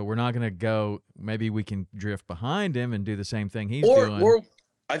 But we're not going to go. Maybe we can drift behind him and do the same thing he's doing. Or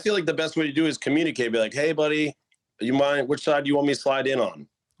I feel like the best way to do is communicate. Be like, hey, buddy, you mind? Which side do you want me to slide in on?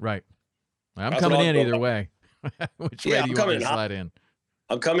 Right. I'm coming in either way. Which way do you want me to slide in?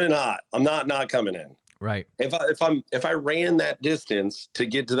 I'm coming in hot. I'm not coming in. Right. If I ran that distance to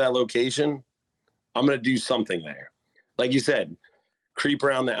get to that location, I'm going to do something there. Like you said, creep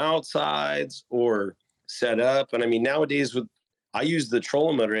around the outsides or set up. And I mean, nowadays I use the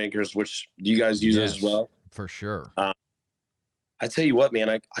trolling motor anchors, which do you guys use as well? For sure. I tell you what, man,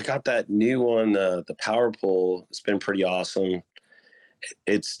 I got that new one, the power pole. It's been pretty awesome.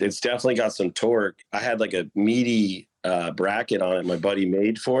 It's definitely got some torque. I had like a meaty bracket on it my buddy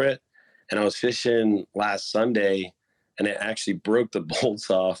made for it, and I was fishing last Sunday and it actually broke the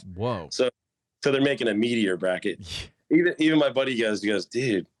bolts off. Whoa. So they're making a meteor bracket. Even my buddy goes,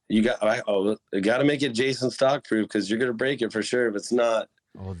 dude, you got to make it Jason stock proof, because you're gonna break it for sure if it's not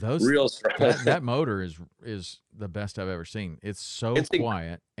real strong. that motor is the best I've ever seen. It's so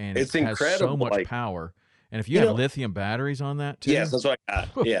quiet and it's it has incredible, so much power. And if you have lithium batteries on that too. Yes, that's what I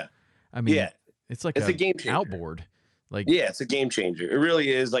got. Yeah. I mean, it's like it's a game changer. outboard. Like, yeah, it's a game changer. It really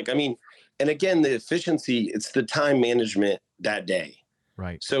is. Like, I mean, And again, the efficiency, it's the time management that day.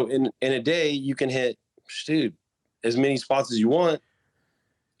 Right. So in a day, you can hit, dude, as many spots as you want.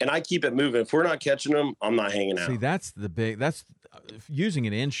 And I keep it moving. If we're not catching them, I'm not hanging out. See, that's using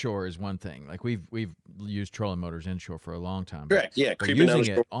it inshore is one thing. Like we've used trolling motors inshore for a long time. Correct. Yeah. But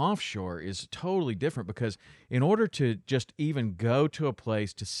using it offshore is totally different, because in order to just even go to a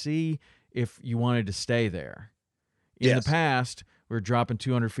place to see if you wanted to stay there, in the past, we're dropping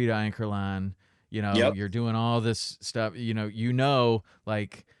 200 feet of anchor line. You're doing all this stuff.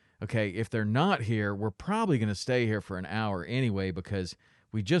 Like, okay, if they're not here, we're probably going to stay here for an hour anyway, because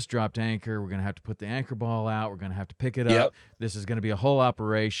we just dropped anchor. We're going to have to put the anchor ball out. We're going to have to pick it up. This is going to be a whole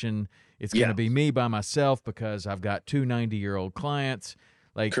operation. It's going to be me by myself because I've got two 90-year-old clients.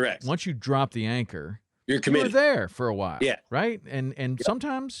 Like, correct. Once you drop the anchor, you're committed. You're there for a while. Yeah. Right? And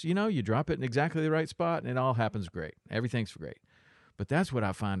sometimes, you drop it in exactly the right spot and it all happens great. Everything's great. But that's what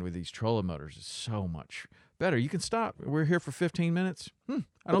I find with these trolling motors is so much better. You can stop. We're here for 15 minutes.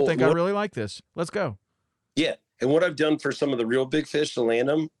 I don't think I really like this. Let's go. Yeah. And what I've done for some of the real big fish to land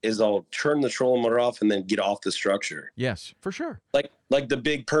them is I'll turn the trolling motor off and then get off the structure. Yes, for sure. Like the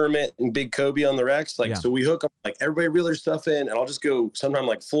big permit and big Kobe on the wrecks. So we hook up, like everybody reel their stuff in, and I'll just go sometime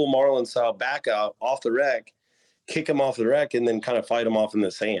like full Marlin style back out off the wreck, kick them off the wreck, and then kind of fight them off in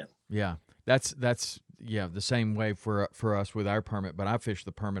the sand. Yeah, that's the same way for us with our permit. But I fish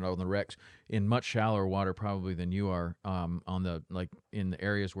the permit on the wrecks in much shallower water probably than you are, on the, like, in the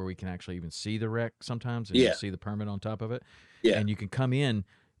areas where we can actually even see the wreck sometimes, and you see the permit on top of it. Yeah. And you can come in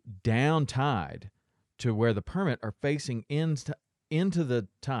down tide to where the permit are facing into the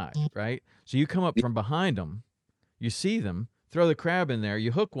tide, right? So you come up from behind them, you see them, throw the crab in there,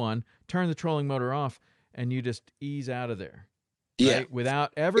 you hook one, turn the trolling motor off, and you just ease out of there. Right?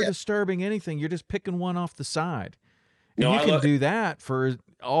 Without ever disturbing anything. You're just picking one off the side. And you can do that for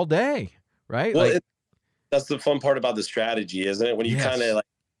all day, right? Well, that's the fun part about the strategy, isn't it? When you kind of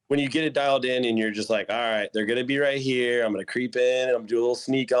when you get it dialed in and you're just like, all right, they're going to be right here. I'm going to creep in and I'm going to do a little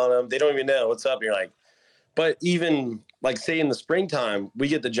sneak on them. They don't even know what's up. And you're like, but even like say in the springtime, we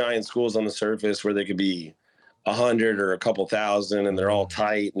get the giant schools on the surface where they could be 100 or a couple thousand, and they're all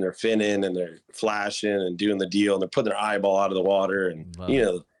tight and they're finning and they're flashing and doing the deal, and they're putting their eyeball out of the water, and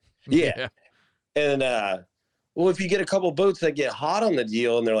And well, if you get a couple boats that get hot on the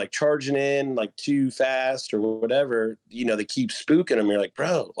deal and they're like charging in like too fast or whatever, they keep spooking them. You're like,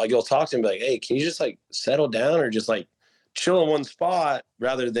 bro, like you'll talk to them, be like, hey, can you just like settle down or just like chill in one spot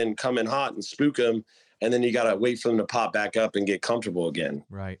rather than come in hot and spook them, and then you got to wait for them to pop back up and get comfortable again.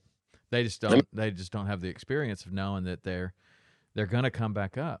 Right. They just don't have the experience of knowing that they're going to come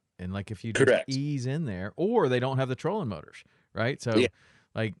back up. And like if you just ease in there, or they don't have the trolling motors, right? So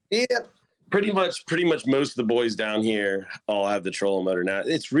pretty much most of the boys down here all have the trolling motor now.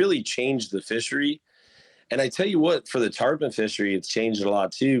 It's really changed the fishery. And I tell you what, for the tarpon fishery, it's changed a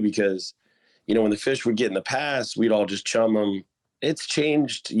lot too, because when the fish would get in the past, we'd all just chum them. It's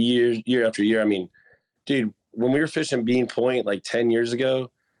changed year after year. I mean, dude, when we were fishing Bean Point like 10 years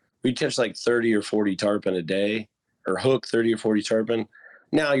ago, we'd catch like 30 or 40 tarpon a day, or hook 30 or 40 tarpon.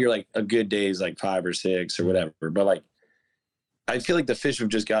 Now you're like, a good day is like 5 or 6 or whatever. But like, I feel like the fish have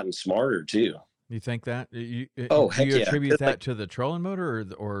just gotten smarter too. You think that? Do you attribute that to the trolling motor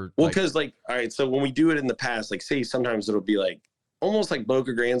or well, because all right, so when we do it in the past, like say sometimes it'll be like almost like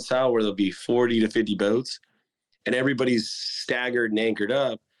Boca Grande style, where there'll be 40 to 50 boats and everybody's staggered and anchored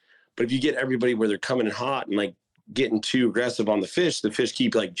up. But if you get everybody where they're coming in hot and like getting too aggressive on the fish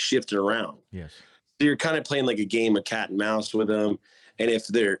keep like shifting around. Yes. So you're kind of playing like a game of cat and mouse with them. And if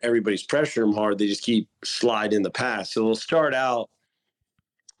everybody's pressuring them hard, they just keep sliding in the pass. So they'll start out.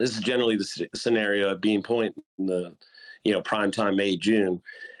 This is generally the scenario at Bean Point in the, prime time, May, June.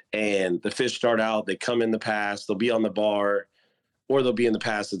 And the fish start out, they come in the pass, they'll be on the bar, or they'll be in the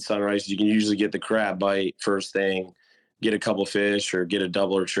pass at sunrise. You can usually get the crab bite first thing, get a couple fish, or get a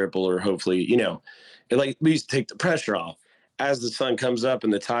double or triple, or hopefully, it like at least take the pressure off. As the sun comes up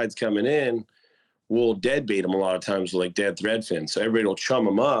and the tide's coming in, we'll dead bait them a lot of times with like dead threadfin. So everybody will chum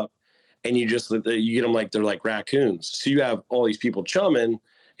them up, and you get them like they're like raccoons. So you have all these people chumming,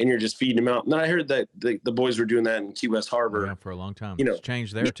 and you're just feeding them out. And I heard that the boys were doing that in Key West Harbor for a long time. It's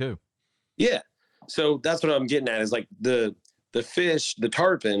changed there too. Yeah. So that's what I'm getting at, is like the fish, the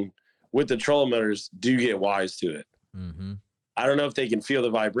tarpon with the trolling motors do get wise to it. Mm-hmm. I don't know if they can feel the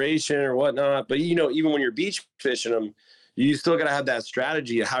vibration or whatnot, but even when you're beach fishing them, you still got to have that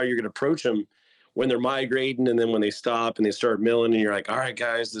strategy of how you're going to approach them when they're migrating, and then when they stop and they start milling, and you're like, all right,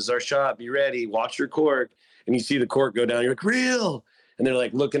 guys, this is our shot. Be ready. Watch your cork. And you see the cork go down. You're like, reel. And they're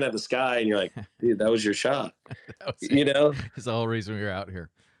like looking at the sky, and you're like, dude, that was your shot. It's the whole reason we were out here.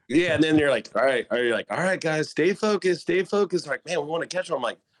 Yeah, and then you're like, all right, guys, stay focused, stay focused. Like, man, we want to catch them. I'm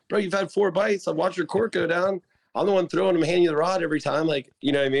like, bro, you've had 4 bites. I've watched your cork go down. I'm the one throwing them, handing you the rod every time. Like,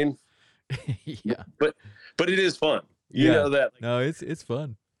 you know what I mean? Yeah. But it is fun. You Yeah. know that. No, it's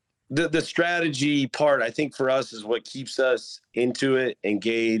fun. The strategy part, I think for us is what keeps us into it,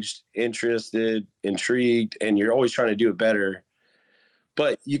 engaged, interested, intrigued, and you're always trying to do it better.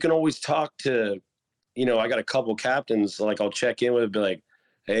 But you can always talk to, I got a couple captains, like I'll check in with, be like,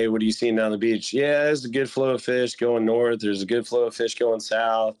 hey, what are you seeing down the beach? Yeah, there's a good flow of fish going north. There's a good flow of fish going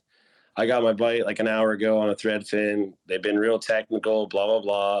south. I got my bite like an hour ago on a thread fin. They've been real technical, blah, blah,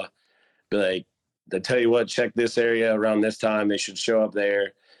 blah. Be like, I tell you what, check this area around this time. They should show up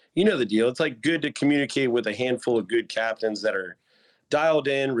there. You know the deal. It's like good to communicate with a handful of good captains that are dialed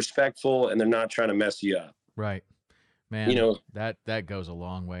in, respectful, and they're not trying to mess you up. Right. Man, that goes a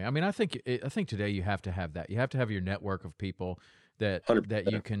long way. I mean, I think today you have to have that. You have to have your network of people that 100%.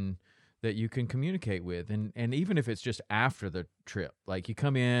 that you can communicate with, and even if it's just after the trip, like you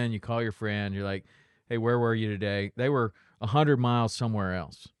come in, you call your friend, you're like, hey, where were you today? They were 100 miles somewhere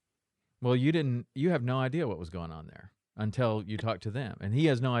else. Well, you have no idea what was going on there until you talk to them, and he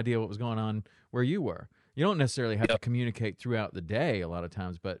has no idea what was going on where you were. You don't necessarily have to communicate throughout the day a lot of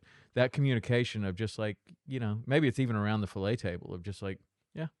times, but that communication of just like, maybe it's even around the fillet table of just like,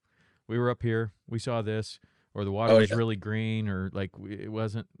 yeah, we were up here, we saw this, or the water was really green, or like it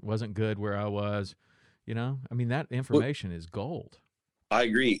wasn't good where I was, I mean, that information is gold. I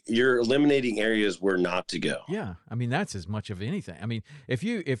agree. You're eliminating areas where not to go. Yeah, I mean that's as much of anything. I mean, if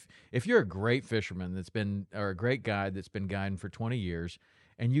you're a great fisherman or a great guide that's been guiding for 20 years,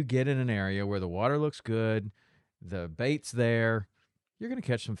 and you get in an area where the water looks good, the bait's there, you're going to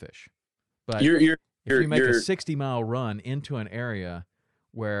catch some fish. But if you make a 60-mile run into an area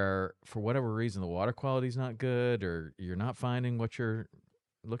where, for whatever reason, the water quality's not good, or you're not finding what you're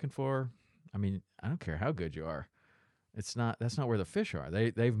looking for, I mean, I don't care how good you are. That's not where the fish are.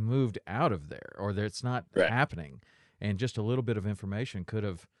 They've moved out of there, or it's not happening. And just a little bit of information could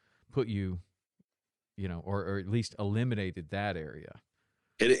have put you, or at least eliminated that area.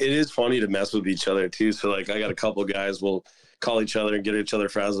 It is funny to mess with each other too. So like I got a couple guys will call each other and get each other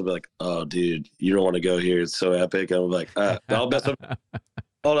frazzled and be like, oh dude, you don't want to go here. It's so epic. And I'm like, I'll mess up.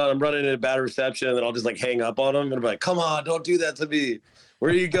 Hold on, I'm running into bad reception, and then I'll just like hang up on them and I'm like, come on, don't do that to me. Where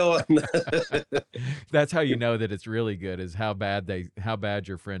are you going? That's how you know that it's really good, is how bad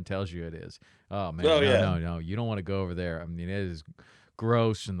your friend tells you it is. Oh man, no, you don't want to go over there. I mean, it is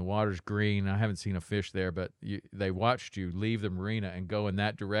gross and the water's green. I haven't seen a fish there, but they watched you leave the marina and go in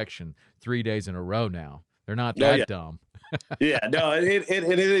that direction 3 days in a row now. They're not that dumb. Yeah, no, it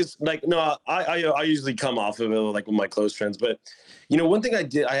is like, no, I usually come off of it like with my close friends, but one thing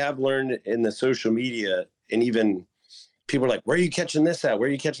I have learned in the social media, and even people are like, where are you catching this at? Where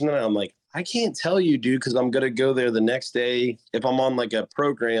are you catching that at? I'm like, I can't tell you, dude, because I'm going to go there the next day. If I'm on like a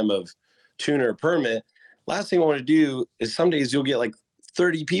program of tuna or permit, last thing I want to do is some days you'll get like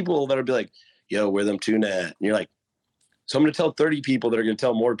 30 people that'll be like, yo, where them tuna at? And you're like, so I'm going to tell 30 people that are going to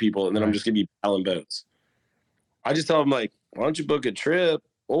tell more people, and then I'm just going to be piling boats. I just tell them like, why don't you book a trip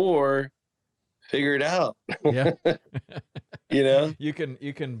or figure it out? Yeah. You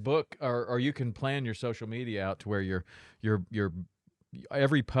can book or you can plan your social media out to where your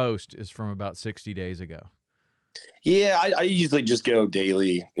every post is from about 60 days ago. Yeah, I usually just go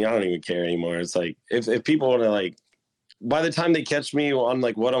daily. I don't even care anymore. It's like if people want to, like, by the time they catch me on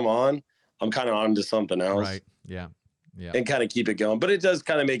like what I'm on, I'm kind of on to something else. Right. Yeah. Yeah. And kind of keep it going. But it does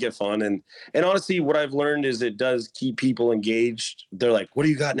kind of make it fun. And honestly, what I've learned is it does keep people engaged. They're like, what do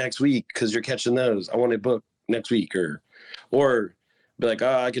you got next week? Because you're catching those. I want to book next week. Or be like,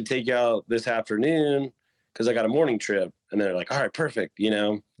 oh, I could take you out this afternoon because I got a morning trip. And they're like, all right, perfect.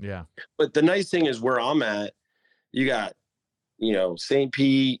 Yeah. But the nice thing is where I'm at, you got, St.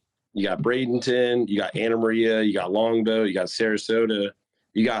 Pete, you got Bradenton, you got Anna Maria, you got Longboat, you got Sarasota.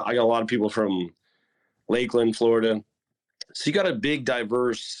 I got a lot of people from Lakeland, Florida. So you got a big,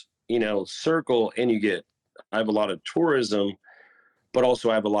 diverse, circle, and I have a lot of tourism, but also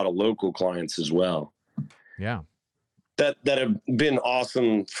I have a lot of local clients as well. Yeah. That have been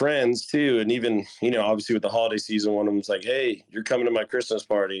awesome friends too. And even, obviously with the holiday season, one of them's like, hey, you're coming to my Christmas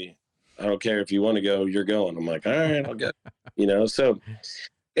party. I don't care if you want to go, you're going. I'm like, all right, I'll go, so,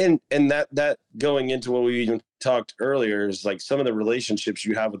 and that going into what we even talked earlier is like some of the relationships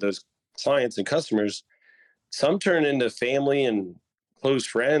you have with those clients and customers, some turn into family and close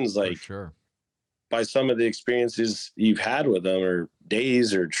friends, like by some of the experiences you've had with them, or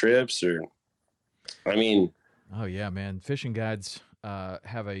days or trips, or, I mean. Oh yeah, man. Fishing guides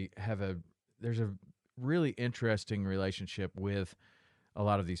there's a really interesting relationship with a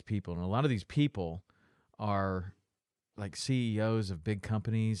lot of these people, and a lot of these people are like CEOs of big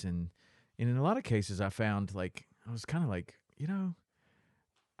companies, and in a lot of cases I found, like, I was kind of like,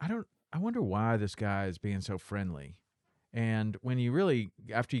 I wonder why this guy is being so friendly. And when you really,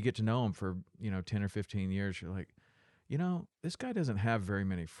 after you get to know him for 10 or 15 years, you're like, this guy doesn't have very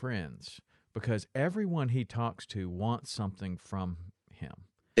many friends, because everyone he talks to wants something from him.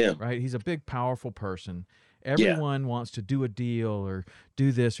 Yeah. Right? He's a big, powerful person. Yeah. Everyone wants to do a deal or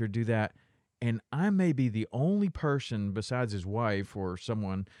do this or do that. And I may be the only person besides his wife or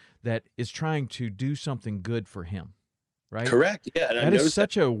someone that is trying to do something good for him. Right? Correct. Yeah. And that is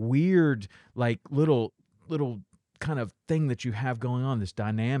such a weird, like, little kind of thing that you have going on, this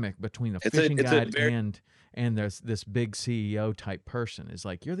dynamic between a fishing guide and this big CEO type person. Is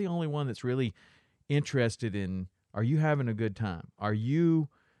like, you're the only one that's really interested in, are you having a good time? Are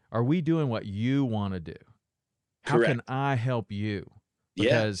we doing what you want to do? How Correct. can I help you?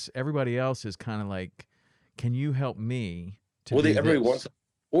 Because everybody else is kind of like, can you help me to do everybody this? wants,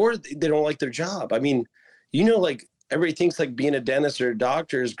 or they don't like their job. I mean, like, everybody thinks like being a dentist or a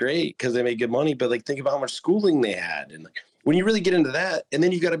doctor is great because they make good money, but like, think about how much schooling they had. And like, when you really get into that, and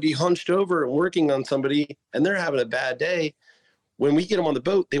then you got to be hunched over and working on somebody and they're having a bad day. When we get them on the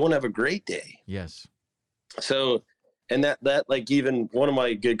boat, they want to have a great day. Yes. So, and that like, even one of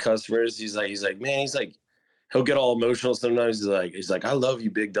my good customers, he's like, man, he'll get all emotional sometimes. He's like, I love you,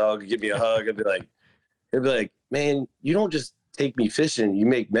 big dog. Give me a hug. He'll be like, man, you don't just take me fishing. You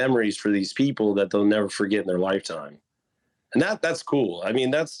make memories for these people that they'll never forget in their lifetime. And that's cool. I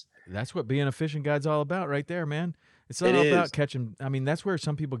mean, that's what being a fishing guide's all about right there, man. It's not all about catching. I mean, that's where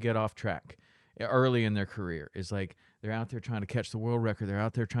some people get off track early in their career. Is like, they're out there trying to catch the world record. They're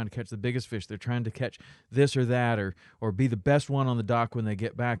out there trying to catch the biggest fish. They're trying to catch this or that, or be the best one on the dock when they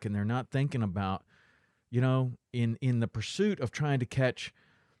get back. And they're not thinking about, in the pursuit of trying to catch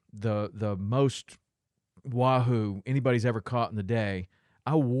the most wahoo anybody's ever caught in the day.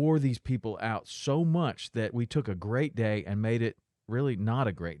 I wore these people out so much that we took a great day and made it really not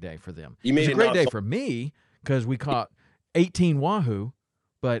a great day for them. You made it a great day for me because we caught 18 wahoo,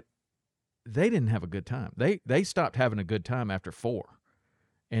 but they didn't have a good time. They stopped having a good time after 4.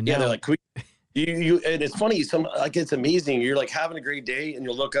 And they're now, like, you and it's funny. It's amazing. You're like having a great day, and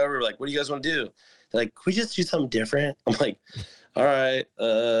you'll look over like, what do you guys want to do? They're like, can we just do something different? I'm like, all right,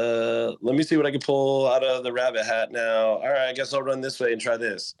 let me see what I can pull out of the rabbit hat now. All right, I guess I'll run this way and try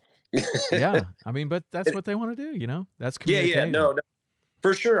this. Yeah, I mean, but that's what they want to do, That's communicating. No,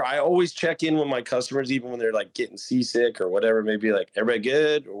 for sure. I always check in with my customers, even when they're like getting seasick or whatever. Maybe like, everybody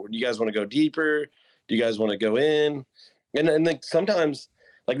good? Or do you guys want to go deeper? Do you guys want to go in? And like, sometimes,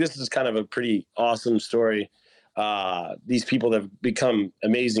 like, this is kind of a pretty awesome story. These people that have become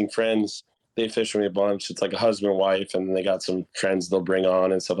amazing friends. They fish with me a bunch. It's like a husband and wife, and they got some friends they'll bring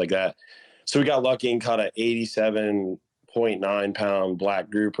on and stuff like that. So we got lucky and caught an 87.9 pound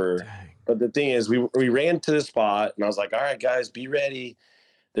black grouper. Dang. But the thing is, we ran to the spot, and I was like, all right, guys, be ready.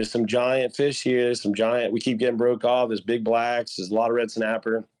 There's some giant fish here. We keep getting broke off. There's big blacks. There's a lot of red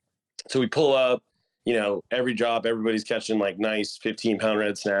snapper. So we pull up, every drop, everybody's catching like nice 15-pound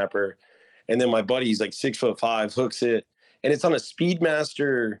red snapper. And then my buddy's like 6'5", hooks it, and it's on a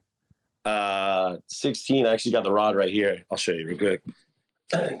Speedmaster 16. I actually got the rod right here. I'll show you real quick.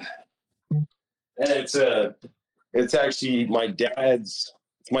 And it's actually my dad's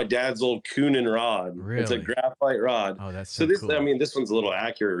old Coonan rod. Really? It's a graphite rod. Oh, that's so this cool. I mean, this one's a little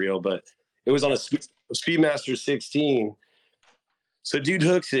accurate reel, but it was on a Speedmaster 16. So dude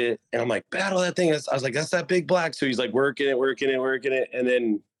hooks it, and I'm like, battle that thing. I was like, that's that big black. So he's like working it. And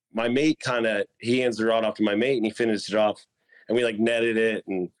then my mate he hands the rod off to my mate, and he finishes it off, and we like netted it.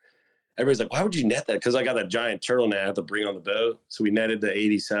 And everybody's like, why would you net that? Because I got that giant turtle net I have to bring on the boat. So we netted the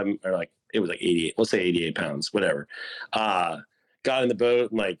 87, or like, it was like 88, let's say 88 pounds, whatever. Got in the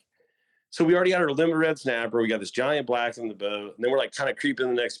boat, and like, so we already got our limit red snapper. We got this giant black in the boat. And then we're like kind of creeping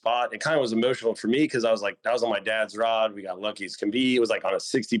in the next spot. It kind of was emotional for me because I was like, that was on my dad's rod. We got lucky as can be. It was like on a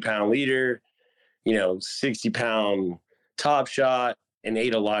 60-pound leader, 60-pound top shot, and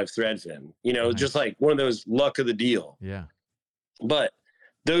 8 alive threadfin. Nice. Just like one of those luck of the deal. Yeah. But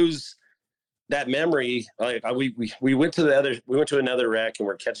that memory, like we went to another wreck, and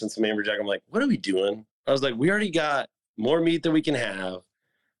we're catching some amberjack. I'm like, what are we doing? I was like, we already got more meat than we can have.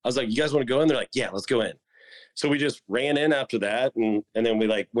 I was like, you guys want to go in? They're like, yeah, let's go in. So we just ran in after that. And then we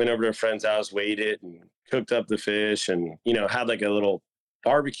like went over to a friend's house, weighed it, and cooked up the fish, and, had like a little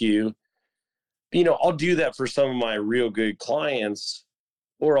barbecue. I'll do that for some of my real good clients,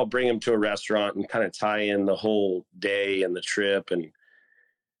 or I'll bring them to a restaurant and kind of tie in the whole day and the trip. And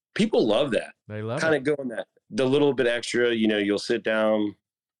people love that. They love kind of going the little bit extra, you'll sit down,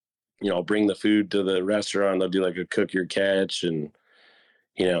 I'll bring the food to the restaurant. They'll do like a cook your catch and,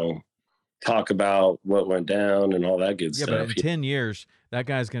 you know, talk about what went down and all that good Yeah, stuff. but in 10 years, that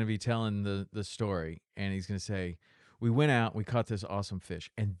guy's going to be telling the story, and he's going to say, we went out, we caught this awesome fish,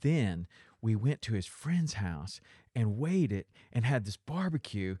 and then we went to his friend's house and weighed it and had this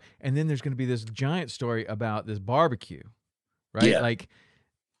barbecue, and then there's going to be this giant story about this barbecue, right? Yeah. Like,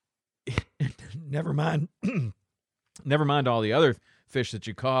 never mind, never mind all the other fish that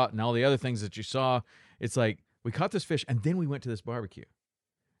you caught and all the other things that you saw. It's like, we caught this fish, and then we went to this barbecue.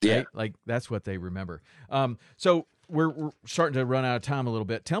 Right? Yeah. Like, that's what they remember. So we're starting to run out of time a little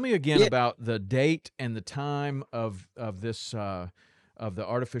bit. Tell me again about the date and the time of this of the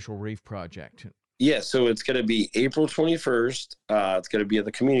artificial reef project. Yeah, so it's going to be April 21st. It's going to be at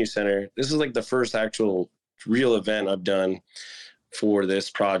the community center. This is like the first actual real event I've done for this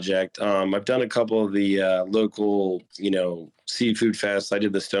project. I've done a couple of the local, seafood fests. I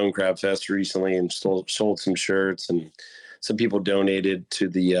did the Stone Crab Fest recently and sold some shirts, and some people donated to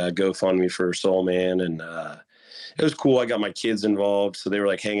the GoFundMe for Soul Man, and it was cool. I got my kids involved, so they were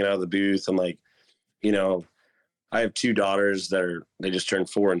like hanging out of the booth. I'm like, I have 2 daughters they just turned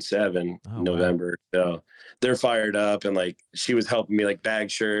 4 and 7 in November. Wow. So they're fired up, and like she was helping me like bag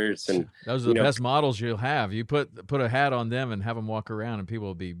shirts, and those are the best models you'll have. You put a hat on them and have them walk around, and people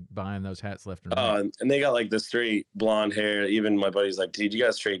will be buying those hats left and right. And they got like the straight blonde hair. Even my buddy's like, dude, you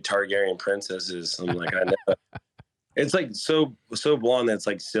got straight Targaryen princesses. I'm like, I know. It's like so blonde that it's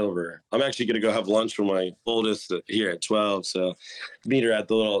like silver. I'm actually gonna go have lunch with my oldest here at 12. So meet her at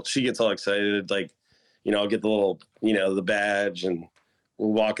the little. She gets all excited, like, I'll get the little, the badge, and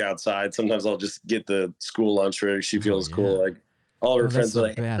we'll walk outside. Sometimes I'll just get the school lunch for her. She feels cool. Like all her friends are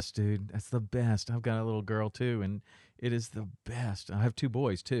like, "That's the best, dude. That's the best." I've got a little girl too, and it is the best. I have 2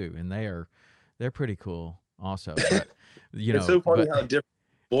 boys too, and they're pretty cool also. But, it's so funny how different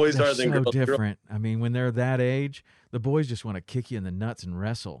boys are than girls. Different. I mean, when they're that age, the boys just want to kick you in the nuts and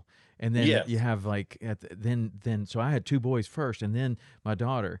wrestle. And then you have like so I had 2 boys first, and then my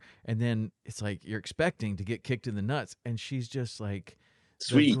daughter, and then it's like you're expecting to get kicked in the nuts, and she's just like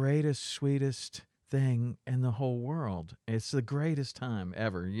the greatest, sweetest thing in the whole world. It's the greatest time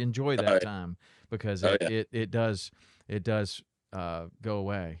ever. You enjoy that time because it does go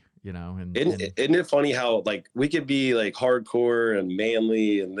away. And isn't it funny how like we could be like hardcore and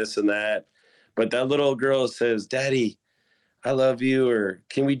manly and this and that, but that little girl says, "Daddy, I love you," or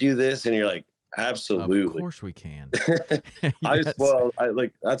 "Can we do this?" And you're like, "Absolutely, of course we can." Yes.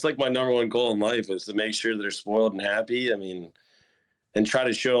 That's like my number one goal in life is to make sure they're spoiled and happy. I mean, and try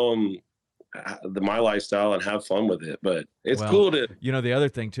to show them my lifestyle and have fun with it. But it's cool to the other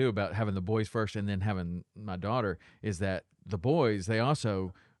thing too about having the boys first and then having my daughter is that the boys, they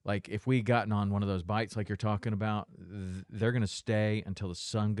also, like, if we gotten on one of those bites like you're talking about, they're going to stay until the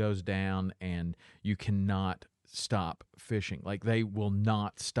sun goes down, and you cannot stop fishing. Like, they will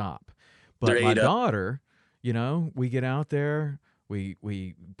not stop. But my daughter, we get out there,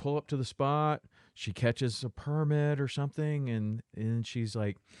 we pull up to the spot, she catches a permit or something, and she's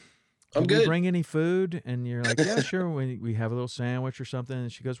like, "I'm good. Bring any food?" And you're like, "Yeah, sure." We have a little sandwich or something,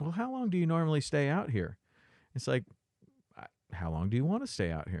 and she goes, "Well, how long do you normally stay out here?" It's like, "How long do you want to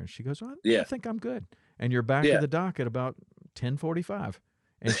stay out here?" And she goes, "Well, I think I'm good." And you're back to the dock at about 10:45,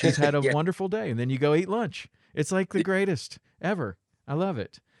 and she's had a wonderful day. And then you go eat lunch. It's like the greatest ever. I love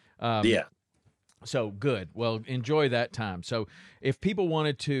it. So good. Well, enjoy that time. So if people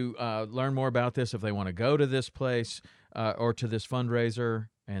wanted to learn more about this, if they want to go to this place or to this fundraiser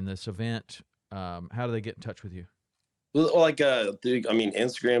and this event, how do they get in touch with you? Well, like,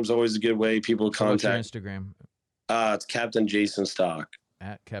 Instagram's always a good way. People contact. What's your Instagram? It's Captain Jason Stock.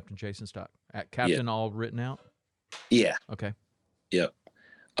 At Captain Jason Stock. At Captain all written out? Yeah. Okay. Yep.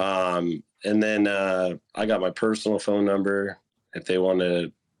 And then I got my personal phone number. If they want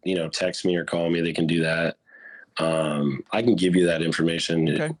to, text me or call me, they can do that. I can give you that information.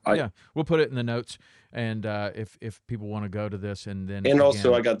 Okay. We'll put it in the notes. And if people want to go to this,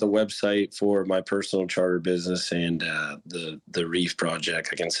 also I got the website for my personal charter business and the Reef project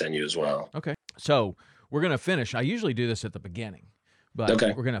I can send you as well. Okay. So we're going to finish. I usually do this at the beginning, but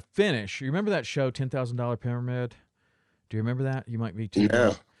we're going to finish. You remember that show, $10,000 Pyramid? Do you remember that? You might be too.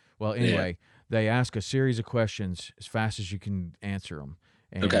 No. Well, anyway, they ask a series of questions as fast as you can answer them.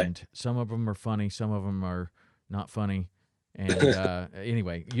 And some of them are funny. Some of them are not funny. And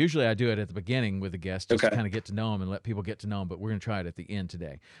anyway, usually I do it at the beginning with the guest just to kind of get to know them and let people get to know them. But we're going to try it at the end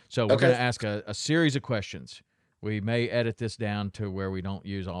today. So we're going to ask a series of questions. We may edit this down to where we don't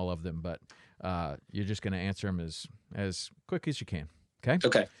use all of them, but you're just going to answer them as quick as you can. Okay?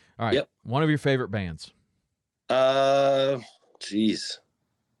 Okay. All right. Yep. One of your favorite bands? Geez.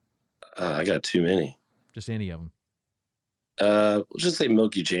 I got too many. Just any of them. We'll just say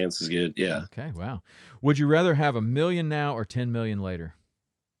Milky Chance is good. Yeah. Okay, wow. Would you rather have $1 million now or 10 million later?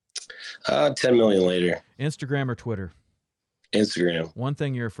 10 million later. Instagram or Twitter? Instagram. One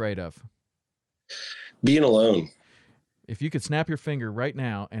thing you're afraid of? Being alone. If you could snap your finger right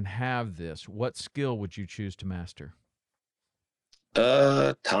now and have this, what skill would you choose to master?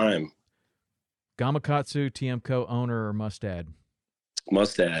 Time. Gamakatsu, TMCO owner, or must add?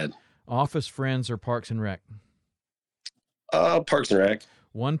 Must add. Office, Friends, or Parks and Rec? Parks and Rec.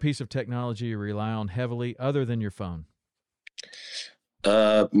 One piece of technology you rely on heavily other than your phone?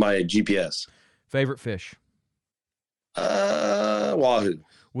 My GPS. Favorite fish? Wahoo.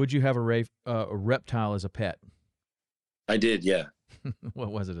 Would you have a reptile as a pet? I did, yeah.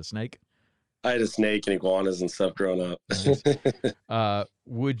 What was it, a snake? I had a snake and iguanas and stuff growing up.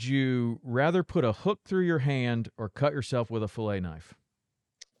 Would you rather put a hook through your hand or cut yourself with a fillet knife?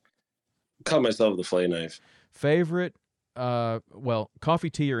 Cut myself with a fillet knife. Favorite, coffee,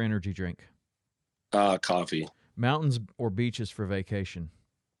 tea, or energy drink? Coffee. Mountains or beaches for vacation?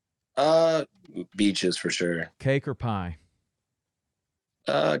 Beaches for sure. Cake or pie?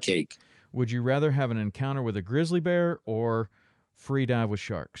 Cake. Would you rather have an encounter with a grizzly bear or free dive with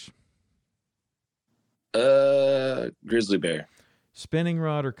sharks? Grizzly bear. Spinning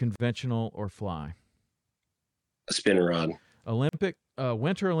rod or conventional or fly? A spinning rod.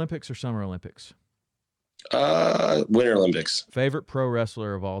 Winter Olympics or Summer Olympics? Winter Olympics. Favorite pro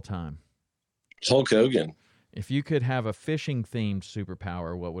wrestler of all time? Hulk Hogan. If you could have a fishing themed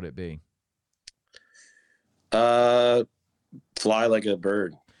superpower, what would it be? Fly like a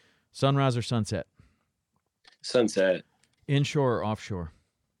bird. Sunrise or sunset? Sunset. Inshore or offshore?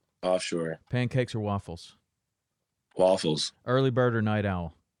 Offshore. Pancakes or waffles? Waffles. Early bird or night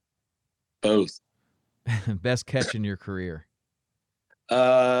owl? Both. Best catch in your career?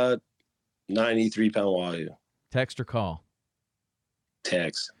 93-pound wahoo. Text or call?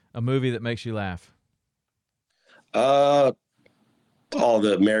 Text. A movie that makes you laugh? All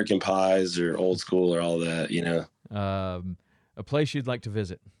the American Pies or Old School or all that, you know. A place you'd like to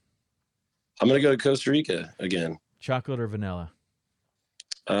visit? I'm going to go to Costa Rica again. Chocolate or vanilla?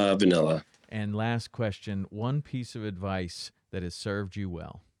 Vanilla. And last question, one piece of advice that has served you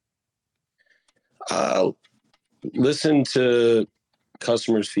well? Listen to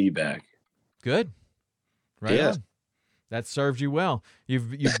customers' feedback. Good. Right. Yeah. On. That served you well.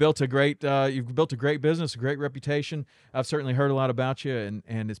 You've built a great business, a great reputation. I've certainly heard a lot about you,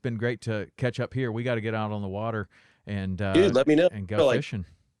 and it's been great to catch up here. We got to get out on the water and dude, let me know and go fishing.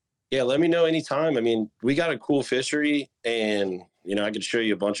 Yeah, let me know anytime. I mean, we got a cool fishery, and I could show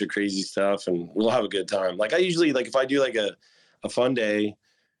you a bunch of crazy stuff, and we'll have a good time. Like I usually if I do like a fun day,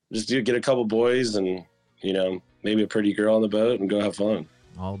 just get a couple boys and maybe a pretty girl on the boat and go have fun.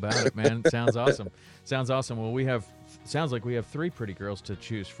 All about it, man. Sounds awesome. Sounds awesome. Well, sounds like we have 3 pretty girls to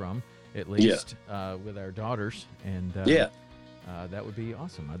choose from, at least, with our daughters. And that would be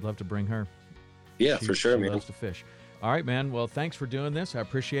awesome. I'd love to bring her. Yeah, for sure, man. She loves to fish. All right, man. Well, thanks for doing this. I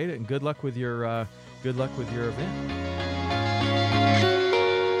appreciate it, and good luck with your event.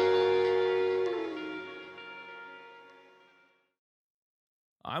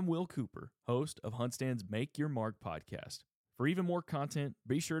 I'm Will Cooper, host of HuntStand's Make Your Mark podcast. For even more content,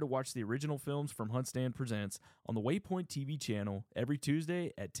 be sure to watch the original films from HuntStand Presents on the Waypoint TV channel every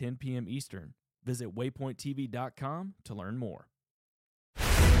Tuesday at 10 p.m. Eastern. Visit waypointtv.com to learn more.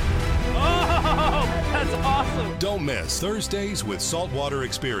 Oh, that's awesome. Don't miss Thursdays with Saltwater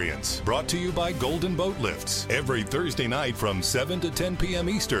Experience, brought to you by Golden Boat Lifts, every Thursday night from 7 to 10 p.m.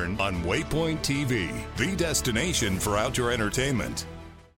 Eastern on Waypoint TV, the destination for outdoor entertainment.